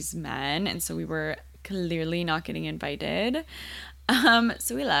models with these men, and so we were clearly not getting invited.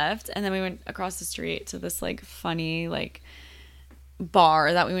 So we left, and then we went across the street to this like funny like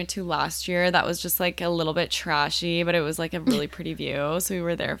bar that we went to last year that was just like a little bit trashy, but it was like a really pretty view. So we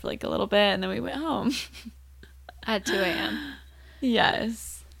were there for like a little bit, and then we went home. at 2 a.m.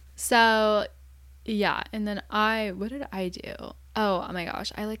 Yes. So, yeah. And then what did I do? Oh my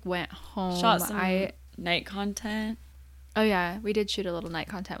gosh. I like went home. Shot some night content. Oh yeah, we did shoot a little night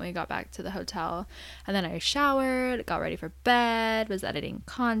content when we got back to the hotel. And then I showered, got ready for bed, was editing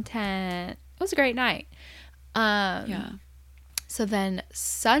content. It was a great night. Yeah. So then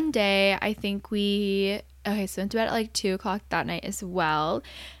Sunday, I think so we went to bed at like 2 o'clock that night as well.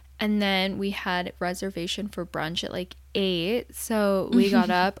 And then we had reservation for brunch at like 8. So we got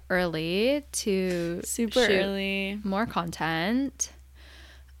up early to Super shoot early. more content.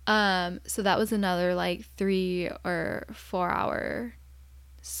 So that was another like 3 or 4 hour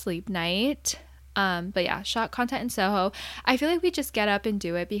sleep night. But yeah, shot content in Soho. I feel like we just get up and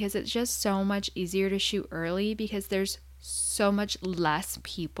do it because it's just so much easier to shoot early because there's so much less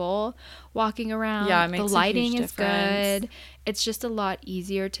people walking around. Yeah, it makes the lighting a huge is difference. good. It's just a lot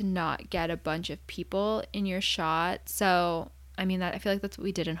easier to not get a bunch of people in your shot. So I mean, I feel like that's what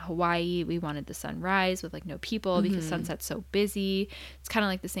we did in Hawaii. We wanted the sunrise with like no people because sunset's so busy. It's kind of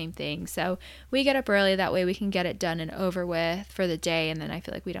like the same thing. So we get up early. That way we can get it done and over with for the day. And then I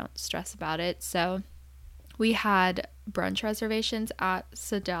feel like we don't stress about it. So we had brunch reservations at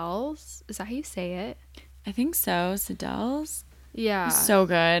Sadel's. Is that how you say it? I think so. Sadel's. Yeah. So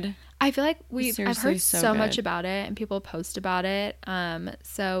good. I feel like I've heard so so much good. about it and people post about it.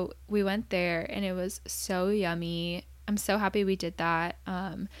 So we went there and it was so yummy. I'm so happy we did that.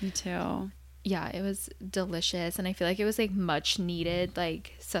 Me too. Yeah, it was delicious. And I feel like it was like much needed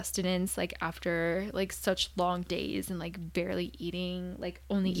like sustenance like after like such long days and like barely eating, like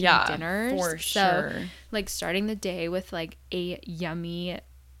only eating dinners. For so, sure. like starting the day with like a yummy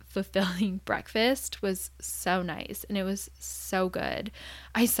fulfilling breakfast was so nice and it was so good.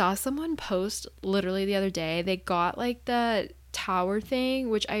 I saw someone post literally the other day. They got like the tower thing,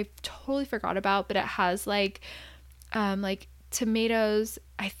 which I totally forgot about, but it has like tomatoes.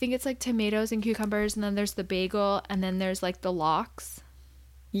 I think it's like tomatoes and cucumbers, and then there's the bagel, and then there's like the lox.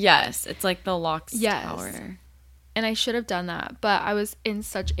 Yes, it's like the lox tower. And I should have done that, but I was in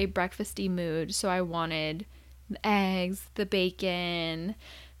such a breakfasty mood, so I wanted the eggs, the bacon.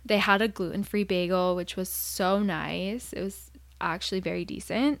 They had a gluten-free bagel, which was so nice. It was actually very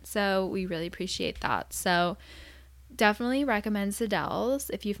decent, so we really appreciate that. So definitely recommend Sadel's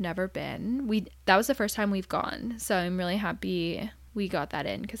if you've never been. That was the first time we've gone, so I'm really happy we got that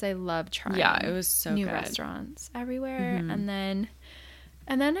in because I love trying it was so new good. Restaurants everywhere. And then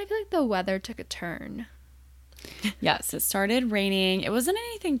I feel like the weather took a turn. Yes, it started raining. It wasn't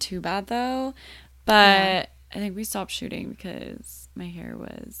anything too bad though, but I think we stopped shooting because my hair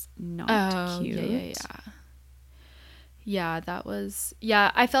was not cute. Yeah, that was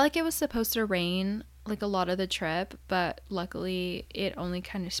I felt like it was supposed to rain like a lot of the trip, but luckily it only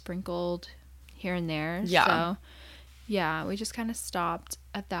kind of sprinkled here and there. So we just kind of stopped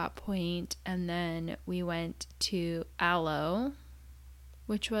at that point, and then we went to Aloe,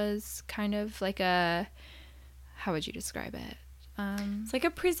 which was kind of like how would you describe it? It's like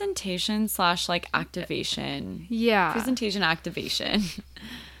a presentation / like activation. Yeah. Presentation activation.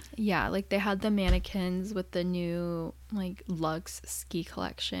 Yeah, like they had the mannequins with the new like Luxe ski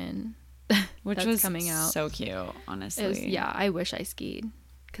collection. Which was coming out. So cute, honestly. I wish I skied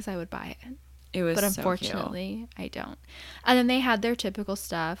because I would buy it. It was but unfortunately, I don't. And then they had their typical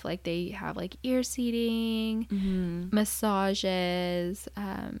stuff. Like they have like ear seating, massages,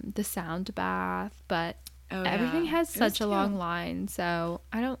 the sound bath. But everything has such a long line. So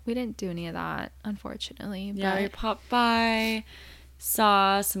we didn't do any of that, unfortunately. Yeah, we popped by,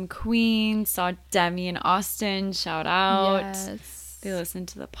 saw some queens, saw Demi and Austin. Shout out. Yes. They listened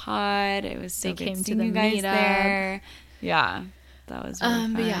to the pod. It was so they good came seeing to the you guys meetup. there. Yeah, that was really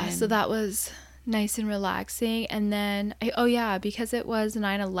fun. But yeah, so that was nice and relaxing. And then, because it was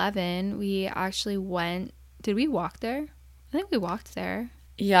 9/11, we actually went. Did we walk there? I think we walked there.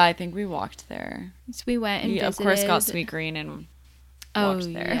 Yeah, I think we walked there. So we went and visited. Of course, got Sweet Green and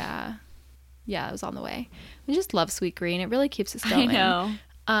walked there. Yeah. Yeah, it was on the way. We just love Sweet Green. It really keeps us going. I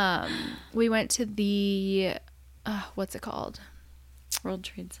know. We went to the, what's it called? World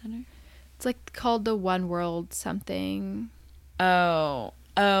Trade Center. It's like called the One World something. Oh,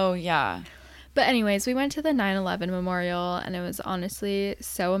 yeah. But anyways, we went to the 9/11 memorial, and it was honestly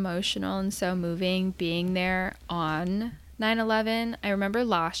so emotional and so moving being there on 9/11. I remember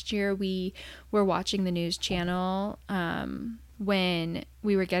last year we were watching the news channel when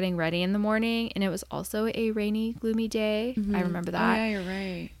we were getting ready in the morning, and it was also a rainy, gloomy day. I remember that. Oh, yeah, you're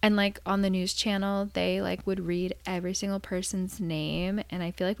right. And like on the news channel, they like would read every single person's name, and I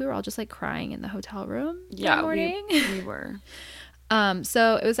feel like we were all just like crying in the hotel room that morning. We were.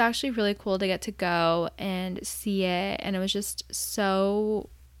 So it was actually really cool to get to go and see it, and it was just so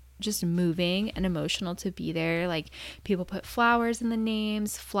just moving and emotional to be there. Like, people put flowers in the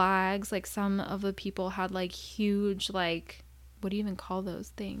names, flags. Like, some of the people had like huge, like, what do you even call those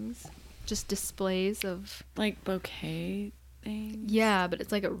things? Just displays of like bouquet things. Yeah, but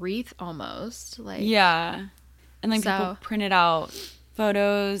it's like a wreath almost. Like, yeah, and then So- people printed out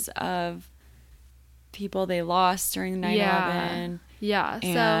photos of people they lost during 9/11. yeah. So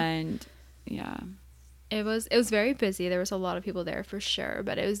And yeah, it was very busy. There was a lot of people there for sure,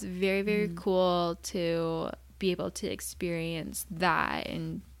 but it was very, very cool to be able to experience that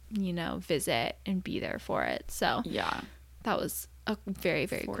and, you know, visit and be there for it. So yeah, that was a very,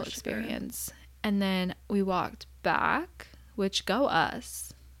 very For cool sure. experience. And then we walked back, which go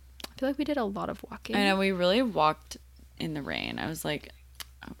us. I feel like we did a lot of walking. I know, we really walked in the rain. I was like,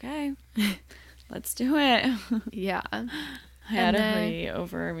 okay, let's do it. Yeah. I had a hoodie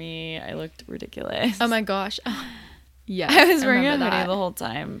over me. I looked ridiculous. Oh my gosh. Yes. I was wearing a remember hoodie that. the whole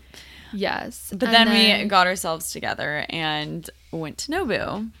time. Yes. But then we got ourselves together and went to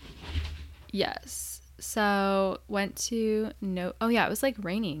Nobu. Yes. So went to Oh yeah, it was like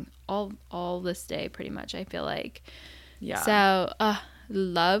raining all this day pretty much, I feel like. Yeah. So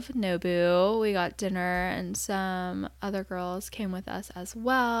love Nobu. We got dinner and some other girls came with us as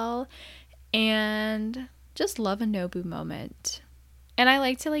well. And just love a Nobu moment. And I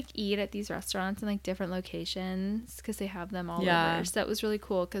like to like eat at these restaurants in like different locations because they have them all over. So that was really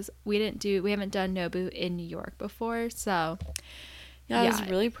cool because we haven't done Nobu in New York before. So yeah, it was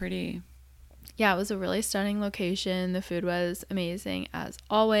really pretty. yeah, it was a really stunning location. The food was amazing as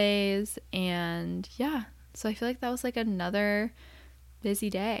always. And yeah, so I feel like that was like another busy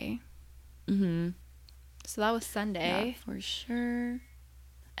day. Mm-hmm. So that was Sunday. Yeah, for sure.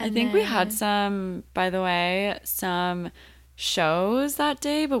 I And think we had then- some shows that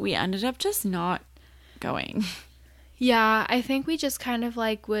day, but we ended up just not going. Yeah, I think we just kind of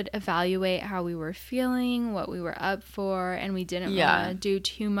like would evaluate how we were feeling, what we were up for, and we didn't want to do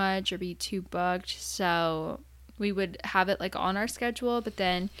too much or be too booked. So we would have it like on our schedule, but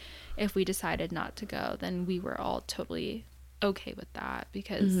then if we decided not to go, then we were all totally okay with that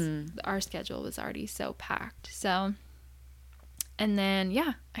because our schedule was already so packed. So, and then,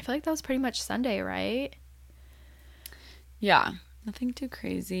 yeah, I feel like that was pretty much Sunday, right? Yeah, nothing too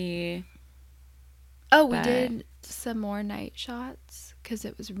crazy. Oh, we But- did some more night shots because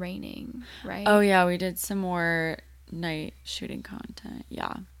it was raining, right? Oh yeah, we did some more night shooting content.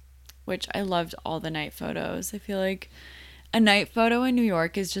 Yeah, which I loved all the night photos. I feel like a night photo in New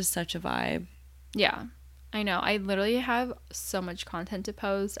York is just such a vibe. Yeah, I know. I literally have so much content to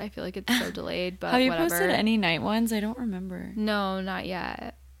post. I feel like it's so delayed, but Have you whatever. posted any night ones? I don't remember. No, not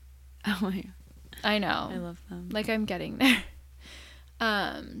yet. Oh my, I know. I love them. Like, I'm getting there.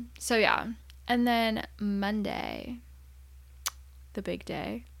 So yeah. And then Monday, the big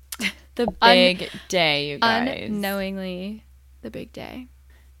day. The big day, you guys. Unknowingly, the big day.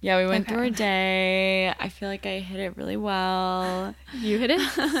 Yeah, we went Okay. through a day. I feel like I hit it really well. You hit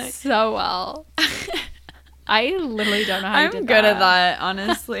it so well. I literally don't know how you I'm did good at that,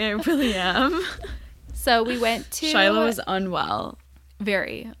 honestly. I really am. So we went to... Shiloh was unwell.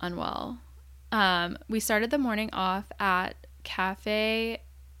 very unwell. We started the morning off at Cafe...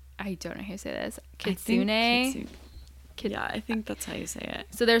 I don't know how you say this. Kitsune. Yeah, I think that's how you say it.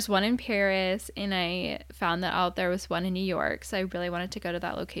 So there's one in Paris, and I found that out there was one in New York. So I really wanted to go to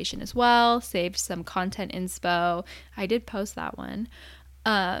that location as well. Saved some content inspo. I did post that one.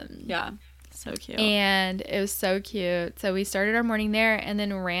 Yeah, so cute. And it was so cute. So we started our morning there and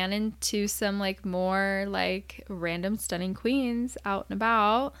then ran into some like more like random stunning queens out and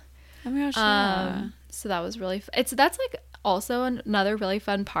about. Oh my gosh, yeah. So that was really that's like also another really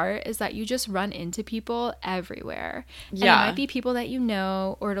fun part is that you just run into people everywhere. And Yeah. it might be people that you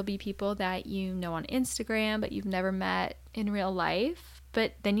know, or it'll be people that you know on Instagram but you've never met in real life,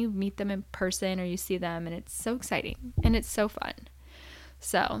 but then you meet them in person or you see them and it's so exciting and it's so fun.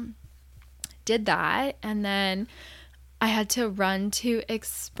 So did that, and then I had to run to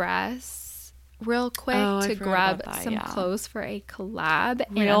Express real quick to grab some clothes for a collab.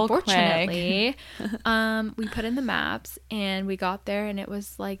 And unfortunately, we put in the maps and we got there and it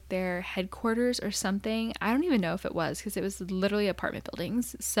was like their headquarters or something. I don't even know if it was because it was literally apartment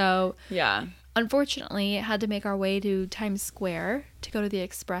buildings. So Yeah. unfortunately, had to make our way to Times Square to go to the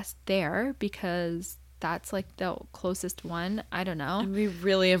Express there because that's like the closest one. I don't know. And we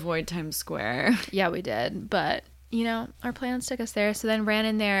really avoid Times Square. Yeah, we did. But, you know, our plans took us there. So then ran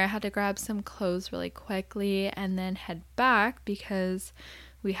in there. I had to grab some clothes really quickly and then head back because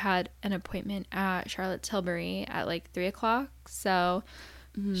we had an appointment at Charlotte Tilbury at like 3:00. So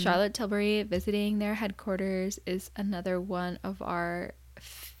Charlotte Tilbury, visiting their headquarters is another one of our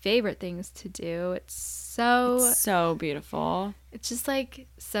favorite things to do. It's so beautiful. It's just like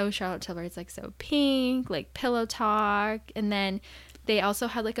so Charlotte Tilbury. It's like so pink, like pillow talk. And then they also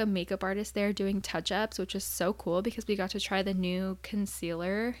had like a makeup artist there doing touch-ups, which is so cool because we got to try the new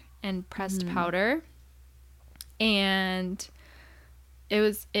concealer and pressed powder. And it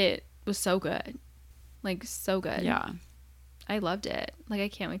was so good. Like so good. Yeah. I loved it. Like I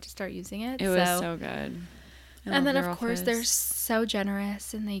can't wait to start using it. It was so good. And then of course they're so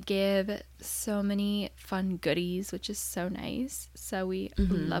generous and they give so many fun goodies, which is so nice. So we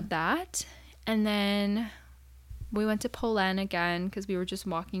love that. And then we went to Polen again because we were just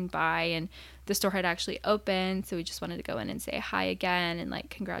walking by and the store had actually opened. So we just wanted to go in and say hi again and like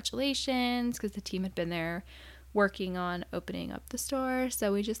congratulations because the team had been there working on opening up the store.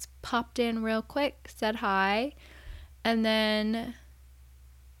 So we just popped in real quick, said hi, and then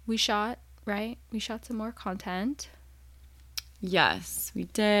we shot some more content. Yes, we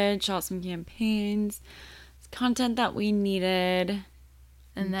did. Shot some campaigns. It's content that we needed.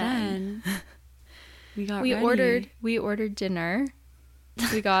 And then we got ready. We ordered dinner.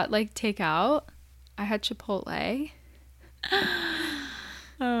 We got like takeout. I had Chipotle. Oh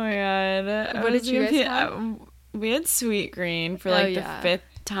my god. What did you guys have? We had sweet green for like the 5th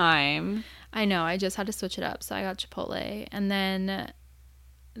time. I know. I just had to switch it up. So I got Chipotle. And then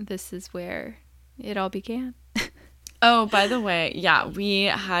this is where it all began. Oh, by the way, yeah, we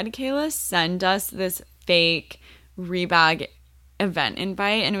had Kayla send us this fake Rebag event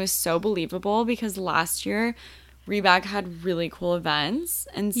invite, and it was so believable because last year Rebag had really cool events,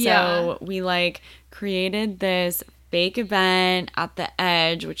 and so we like created this fake event at the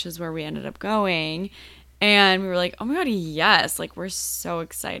Edge, which is where we ended up going, and we were like, oh my god, yes, like we're so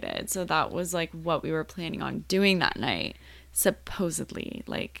excited. So that was like what we were planning on doing that night, supposedly,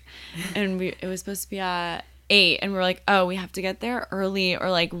 like, and it was supposed to be at 8, and we're like, oh, we have to get there early or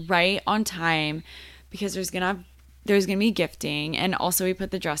like right on time because there's gonna be gifting. And also we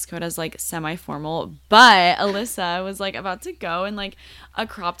put the dress code as like semi-formal, but Alyssa was like about to go in like a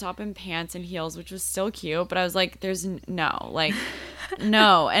crop top and pants and heels, which was still cute, but I was like, there's no.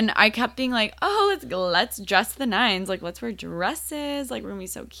 And I kept being like, oh, let's dress the nines, like let's wear dresses, like we're gonna be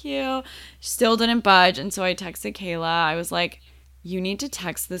so cute. Still didn't budge. And so I texted Kayla. I was like, you need to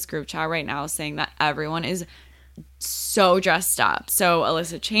text this group chat right now saying that everyone is so dressed up so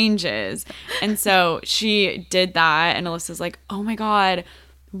Alyssa changes. And so she did that, and Alyssa's like, oh my god,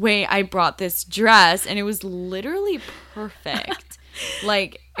 wait, I brought this dress, and it was literally perfect.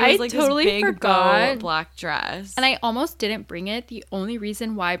 Like it was like totally this big bow black dress, and I almost didn't bring it. The only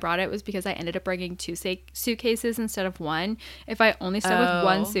reason why I brought it was because I ended up bringing 2 suitcases instead of 1. If I only stuck with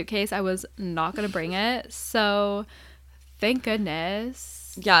 1 suitcase, I was not gonna bring it. So thank goodness.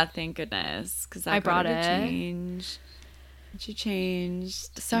 Yeah, thank goodness, because I brought it. She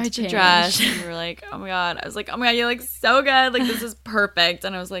changed. So I changed. Dress, and we were like, oh my god. I was like, oh my god, you look so good. Like this is perfect.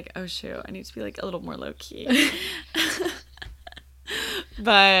 And I was like, oh shoot, I need to be like a little more low key.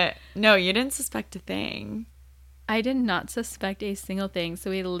 But no, you didn't suspect a thing. I did not suspect a single thing.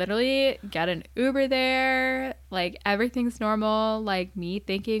 So we literally get an Uber there. Like everything's normal. Like me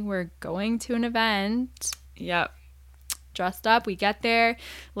thinking we're going to an event. Yep. Dressed up, we get there,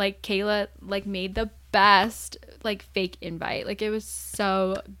 like Kayla like made the best like fake invite. Like it was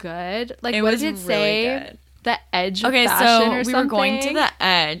so good. Like what did it say? Good. The Edge of fashion or something? We were going to the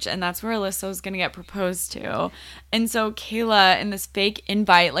Edge, and that's where Alyssa was gonna get proposed to. And so Kayla in this fake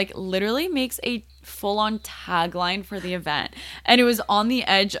invite like literally makes a full-on tagline for the event, and it was on the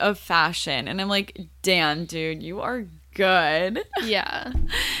edge of fashion. And I'm like, damn dude, you are good. Yeah.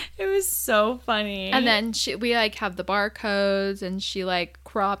 It was so funny. And then we like have the barcodes, and she like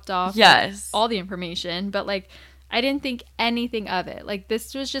cropped off all the information, but like I didn't think anything of it. Like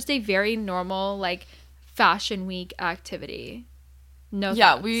this was just a very normal like fashion week activity. No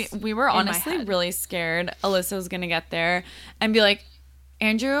yeah, we were honestly really scared Alyssa was gonna get there and be like,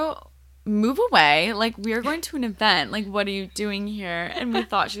 Andrew, move away, like we're going to an event, like what are you doing here? And we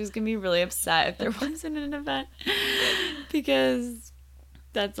thought she was gonna be really upset if there wasn't an event because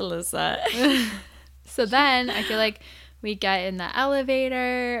that's Alyssa. So then I feel like we get in the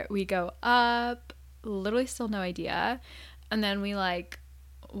elevator, we go up, literally still no idea, and then we like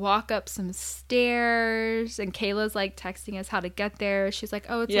walk up some stairs, and Kayla's like texting us how to get there. She's like,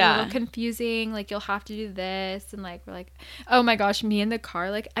 oh, it's a little confusing, like you'll have to do this. And like we're like, oh my gosh, me in the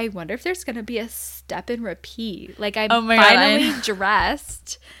car, like I wonder if there's gonna be a step and repeat. Like I'm finally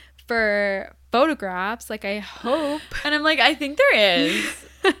dressed for photographs, like I hope. And I'm like, I think there is.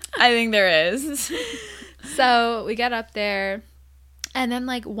 I think there is. So we get up there, and then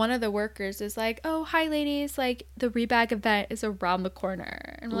like one of the workers is like, "Oh, hi ladies, like the rebag event is around the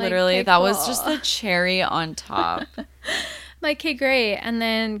corner." And we're Literally, like, "Okay, that cool." was just the cherry on top. I'm like, "Okay, great." And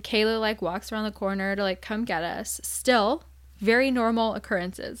then Kayla like walks around the corner to like come get us. Still very normal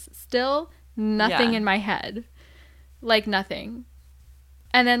occurrences. Still nothing in my head. Like nothing.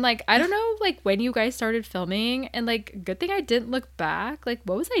 And then like I don't know like when you guys started filming, and like good thing I didn't look back. Like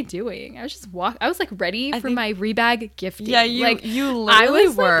what was I doing? I was just I was like ready for my rebag gifting. Yeah, you literally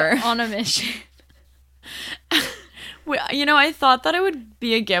were like, on a mission. I thought that it would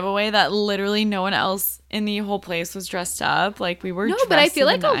be a giveaway that literally no one else in the whole place was dressed up. Like we were. No, but I feel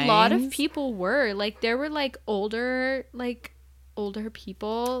like a lot of people were. Like there were like older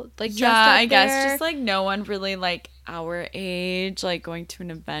people like dressed up I guess there. just like no one really like our age like going to an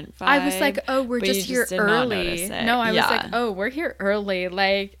event vibe. I was like, oh, we're just here early. No, I was like, oh, we're here early.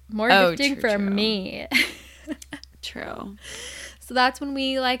 Like more gifting for me. True. So that's when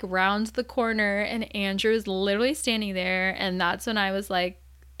we like round the corner and Andrew is literally standing there, and that's when I was like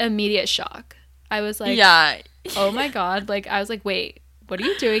immediate shock. I was like, oh my God. Like I was like, wait, what are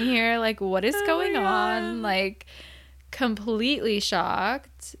you doing here? Like what is going on? Like completely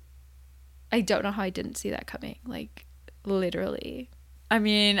shocked. I don't know how I didn't see that coming. Like literally. I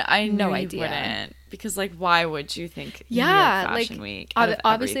mean, I knew no idea. You wouldn't, because like why would you think New York Fashion Week?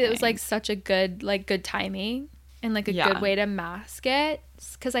 Obviously it was like such a good timing and like a good way to mask it,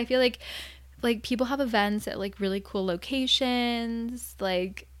 because I feel like people have events at like really cool locations,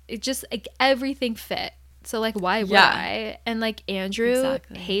 like it just like everything fit. So like why would I? And like Andrew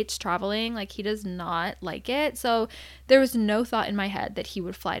hates traveling, like he does not like it. So there was no thought in my head that he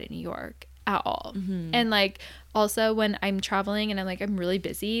would fly to New York at all. And like also when I'm traveling and I'm really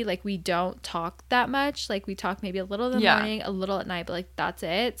busy, like we don't talk that much. Like we talk maybe a little in the morning, a little at night, but like that's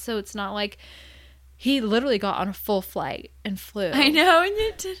it. So it's not like he literally got on a full flight and flew. I know, and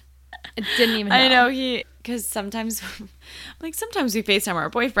you did. I didn't even know. I know because sometimes we FaceTime our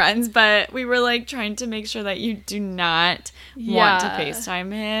boyfriends, but we were like trying to make sure that you do not want to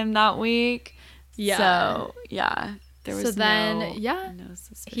FaceTime him that week. Yeah. So there was no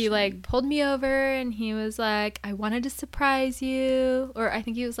suspicion. He like pulled me over and he was like, I wanted to surprise you, or I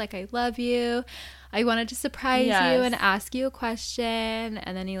think he was like, I love you. I wanted to surprise you and ask you a question.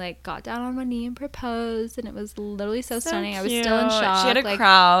 And then he like got down on one knee and proposed, and it was literally so stunning. Cute. I was still in shock. She had a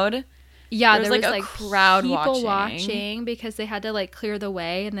crowd. Yeah, there was a crowd people watching because they had to like clear the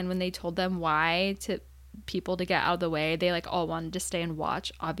way, and then when they told them why to people to get out of the way, they like all wanted to stay and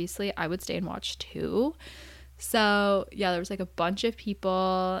watch. Obviously, I would stay and watch too. So there was like a bunch of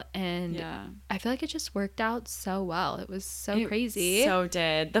people, and I feel like it just worked out so well. It was so crazy. So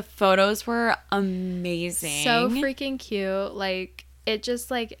did. The photos were amazing. So freaking cute. Like it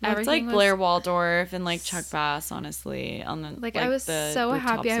just like everything was like Blair Waldorf and like Chuck Bass, honestly. On the like I was so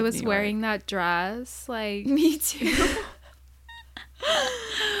happy I was wearing that dress. Like me too.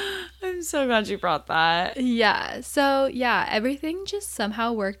 I'm so glad you brought that. Yeah. So everything just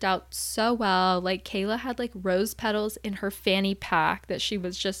somehow worked out so well. Like Kayla had like rose petals in her fanny pack that she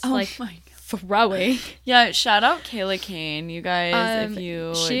was just throwing. Yeah, shout out Kayla Kane, you guys. If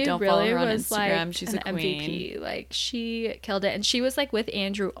you don't follow her on Instagram, like she's a queen. MVP. Like she killed it, and she was like with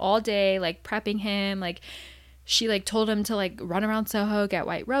Andrew all day, like prepping him. Like she like told him to like run around Soho, get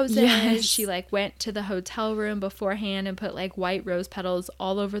white roses. Yes. She like went to the hotel room beforehand and put like white rose petals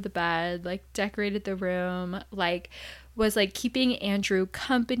all over the bed, like decorated the room, like was like keeping Andrew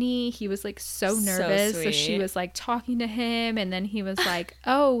company. He was like so nervous. So she was like talking to him, and then he was like,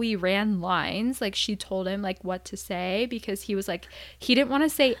 oh, we ran lines. Like she told him like what to say, because he was like, he didn't want to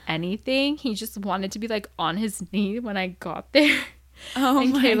say anything. He just wanted to be like on his knee when I got there.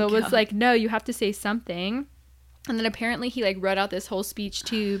 And Kayla was like, no, you have to say something. And then apparently he like wrote out this whole speech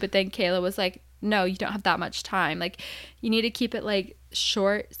too, but then Kayla was like, no, you don't have that much time. Like you need to keep it like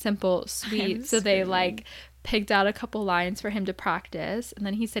short, simple, sweet. So they like picked out a couple lines for him to practice, and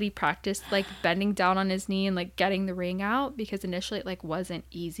then he said he practiced like bending down on his knee and like getting the ring out, because initially it like wasn't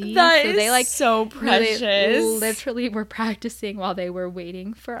easy. That is they like so precious. They literally were practicing while they were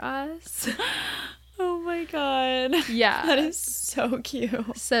waiting for us. Oh my god. Yeah. That is so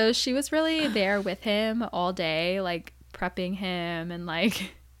cute. So she was really there with him all day, like prepping him and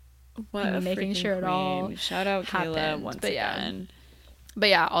like making sure it all shout out happened. Kayla once again. But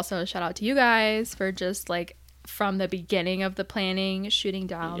yeah, also shout out to you guys for just like from the beginning of the planning, shooting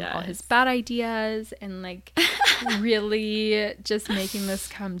down all his bad ideas and like really just making this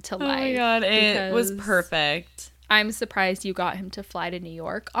come to life. Oh my god, it was perfect. I'm surprised you got him to fly to New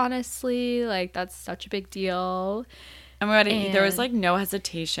York, honestly. Like, that's such a big deal. Oh my God, there was like no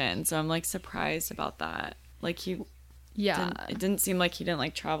hesitation. So I'm like surprised about that. Like it didn't seem like he didn't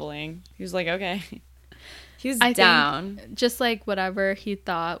like traveling. He was like, okay. He was down. Just like whatever he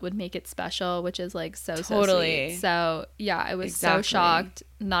thought would make it special, which is like so sweet. So yeah, I was so shocked,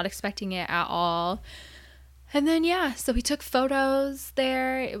 not expecting it at all. And then so we took photos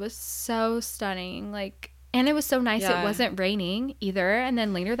there. It was so stunning. Like, and it was so nice. It wasn't raining either. And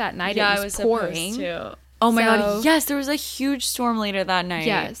then later that night it was pouring too. Oh my God, yes, there was a huge storm later that night.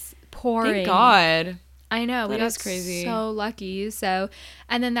 Yes, pouring. Thank God. I know. That we is got crazy. So lucky. So,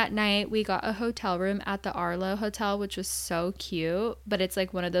 and then that night we got a hotel room at the Arlo Hotel, which was so cute. But it's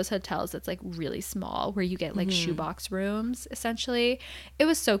like one of those hotels that's like really small where you get like shoebox rooms, essentially. It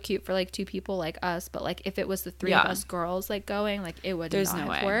was so cute for like 2 people like us. But like if it was the 3 of us girls like going, like it would not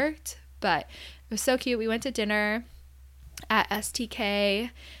have worked. But it was so cute. We went to dinner at STK.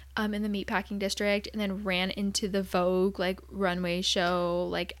 In the meatpacking district, and then ran into the Vogue like runway show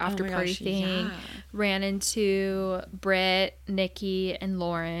like after party thing. Ran into Britt, Nikki, and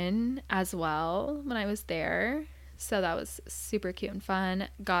Lauren as well when I was there, so that was super cute and fun.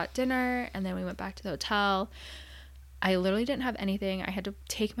 Got dinner, and then we went back to the hotel. I literally didn't have anything. I had to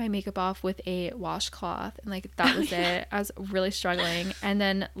take my makeup off with a washcloth, and like that was it. I was really struggling. And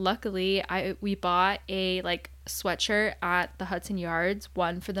then luckily we bought a like sweatshirt at the Hudson Yards,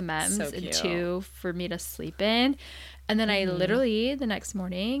 1 for the mems and 2 for me to sleep in. And then I literally the next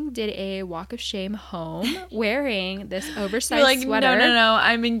morning did a walk of shame home wearing this oversized sweater. No,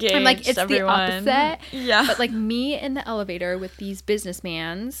 I'm engaged. I'm like, it's everyone. the opposite. Yeah. But like me in the elevator with these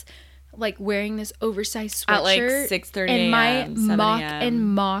businessmans, like wearing this oversized sweatshirt at like 6:30 and my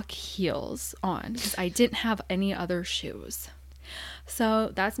a.m., mock heels on because I didn't have any other shoes.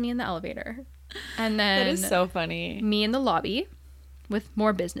 So that's me in the elevator, and then that is so funny. Me in the lobby with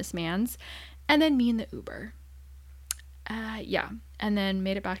more businessmans, and then me in the Uber. And then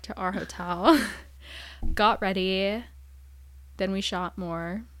made it back to our hotel, got ready, then we shot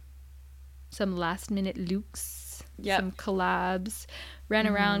some last minute looks, some collabs. Ran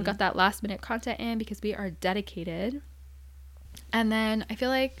around, got that last minute content in because we are dedicated. And then I feel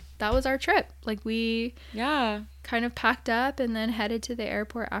like that was our trip. Like we kind of packed up and then headed to the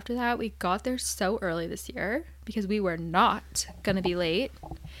airport after that. We got there so early this year because we were not going to be late.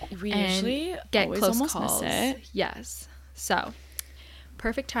 We usually get close calls. Miss it. Yes. So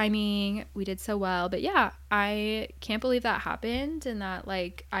perfect timing. We did so well. But yeah, I can't believe that happened and that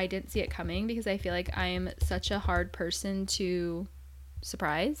like I didn't see it coming because I feel like I'm such a hard person to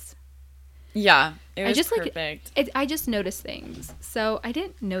surprise. Yeah, it was perfect. I just noticed things, so I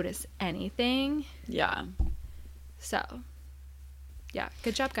didn't notice anything. Yeah. So yeah,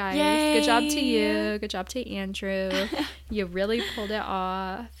 good job guys. Yay. Good job to you. Good job to Andrew. You really pulled it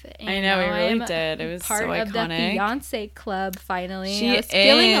off. And I know, we really did. It was part so of iconic. The Beyonce club finally. I was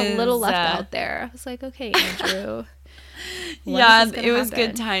feeling a little left out there. I was like, okay, Andrew. It was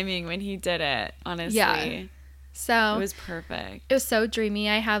good timing when he did it, honestly. Yeah. So it was perfect. It was so dreamy.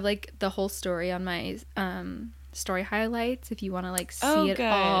 I have like the whole story on my story highlights if you want to like see it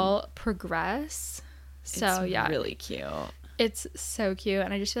all progress. So it's really cute. It's so cute,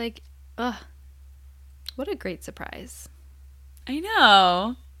 and I just feel like, what a great surprise. I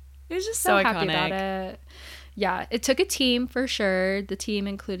know. It was just so iconic. Happy about it. Yeah, it took a team for sure. The team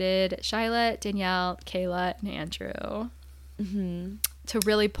included Shyla, Danielle, Kayla, and Andrew. To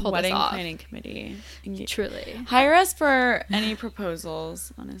really pull this off. Wedding planning committee. Truly. Hire us for any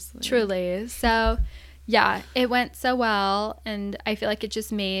proposals, honestly. Truly. So, yeah, it went so well, and I feel like it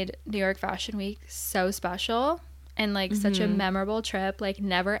just made New York Fashion Week so special and like such a memorable trip. Like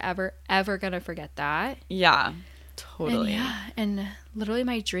never, ever, ever gonna forget that. Yeah, totally. And literally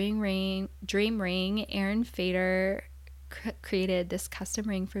my dream ring, Erin Fader created this custom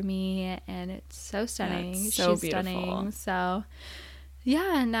ring for me, and it's so stunning. It's so She's beautiful. Stunning. So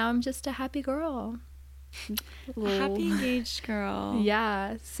yeah, now I'm just a happy girl. Happy engaged girl.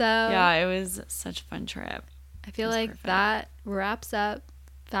 Yeah. So yeah, it was such a fun trip. I feel like that wraps up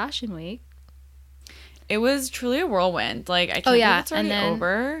Fashion Week. It was truly a whirlwind. Like I can't believe it's already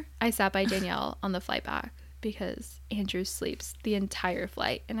over. I sat by Danielle on the flight back because Andrew sleeps the entire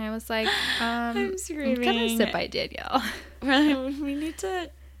flight, and I was like, I'm gonna sit by Danielle. We need to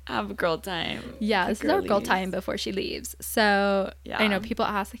have girl time. Yeah, this is our girl time before she leaves. So I know people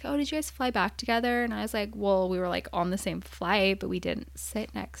ask like, oh, did you guys fly back together? And I was like, well, we were like on the same flight, but we didn't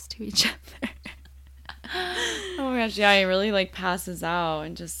sit next to each other. Oh my gosh, yeah, he really like passes out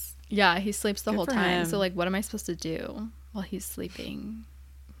and just he sleeps the whole time. So like, what am I supposed to do while he's sleeping?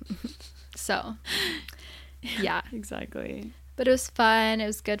 So yeah, exactly. But it was fun. It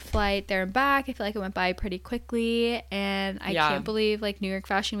was a good flight there and back. I feel like it went by pretty quickly. And I can't believe like New York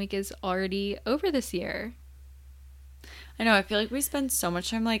Fashion Week is already over this year. I know. I feel like we spend so much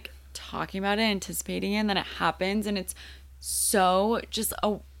time like talking about it, anticipating it, and then it happens. And it's so just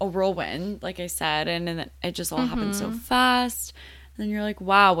a whirlwind, like I said. And then it just all happens so fast. And then you're like,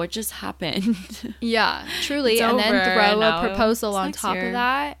 wow, what just happened? Yeah, truly. It's and then over, throw and a now proposal it's on next top year. of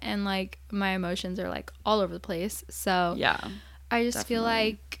that. And like my emotions are like all over the place. So Yeah. I just feel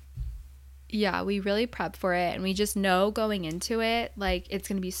like, yeah, we really prep for it. And we just know going into it, like it's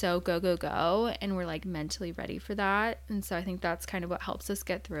going to be so go, go, go. And we're like mentally ready for that. And so I think that's kind of what helps us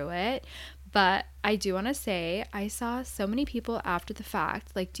get through it. But I do want to say I saw so many people after the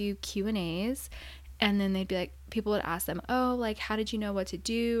fact like do Q&As, and then they'd be like, people would ask them, oh, like how did you know what to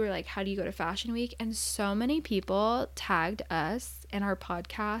do, or like how do you go to Fashion Week? And so many people tagged us and our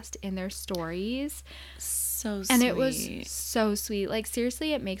podcast in their stories. So sweet. And it was so sweet. Like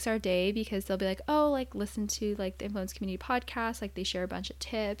seriously, it makes our day because they'll be like, oh, like listen to like the Influence Community podcast, like they share a bunch of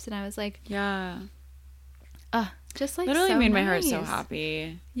tips. And I was like, yeah, just like literally so made nice. my heart so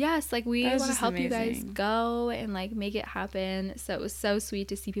happy. Yes, like we That was want to just help you guys amazing. go and like make it happen. So it was so sweet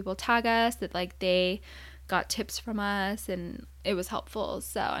to see people tag us that like they got tips from us, and it was helpful.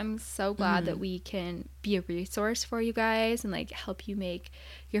 So I'm so glad that we can be a resource for you guys and like help you make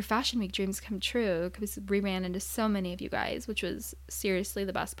your Fashion Week dreams come true, because we ran into so many of you guys, which was seriously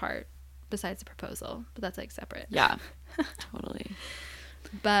the best part besides the proposal, but that's like separate. Yeah, totally.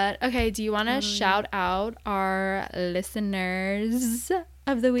 But okay, do you want to shout out our listeners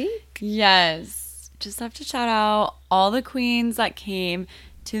of the week? Yes. Just have to shout out all the queens that came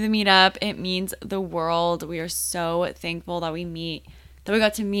to the meetup. It means the world. We are so thankful that we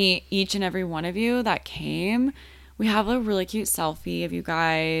got to meet each and every one of you that came. We have a really cute selfie of you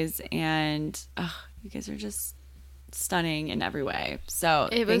guys, and you guys are just stunning in every way. So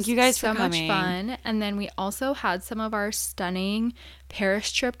thank you guys for coming. So much fun. And then we also had some of our stunning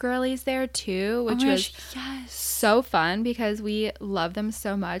Paris trip girlies there too, which was so fun because we love them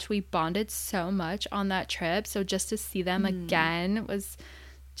so much. We bonded so much on that trip. So just to see them again was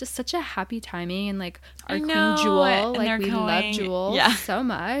just such a happy timing. And like our queen Jewel, like we love Jewel so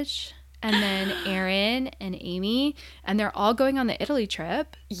much. And then Erin and Amy, and they're all going on the Italy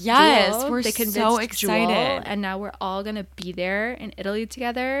trip. Yes, Jewel, we're they so excited. Jewel, and now we're all going to be there in Italy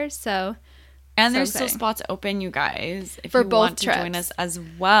together. So, and there's still spots open, you guys, if for you both want trips. to join us as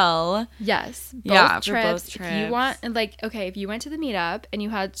well. Yes, both trips. trips. If you want, like, okay, if you went to the meetup and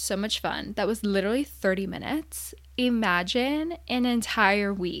you had so much fun, that was literally 30 minutes. Imagine an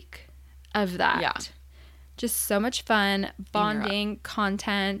entire week of that. Yeah. Just so much fun, bonding,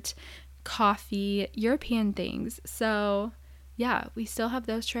 content, coffee, European things. So yeah, we still have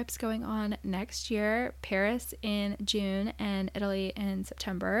those trips going on next year. Paris in June and Italy in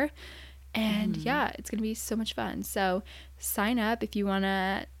September. And yeah, it's gonna be so much fun. So sign up if you want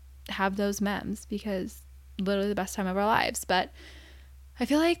to have those memes, because literally the best time of our lives. But I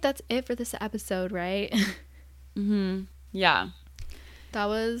feel like that's it for this episode, right? Yeah, that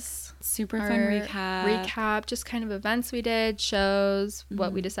was super fun recap, just kind of events we did, shows,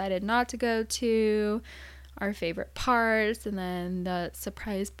 what we decided not to go to, our favorite parts, and then the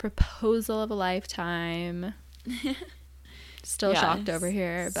surprise proposal of a lifetime. Still shocked over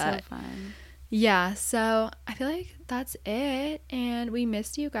here, but so fun. Yeah, so I feel like that's it, and we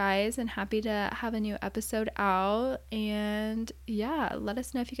missed you guys and happy to have a new episode out. And yeah, let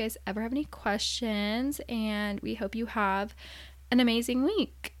us know if you guys ever have any questions, and we hope you have an amazing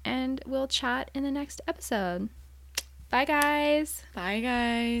week, and we'll chat in the next episode. Bye guys.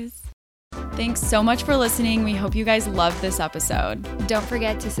 Thanks so much for listening. We hope you guys loved this episode. Don't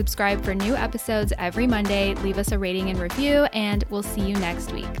forget to subscribe for new episodes every Monday. Leave us a rating and review, and we'll see you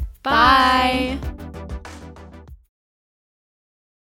next week. Bye.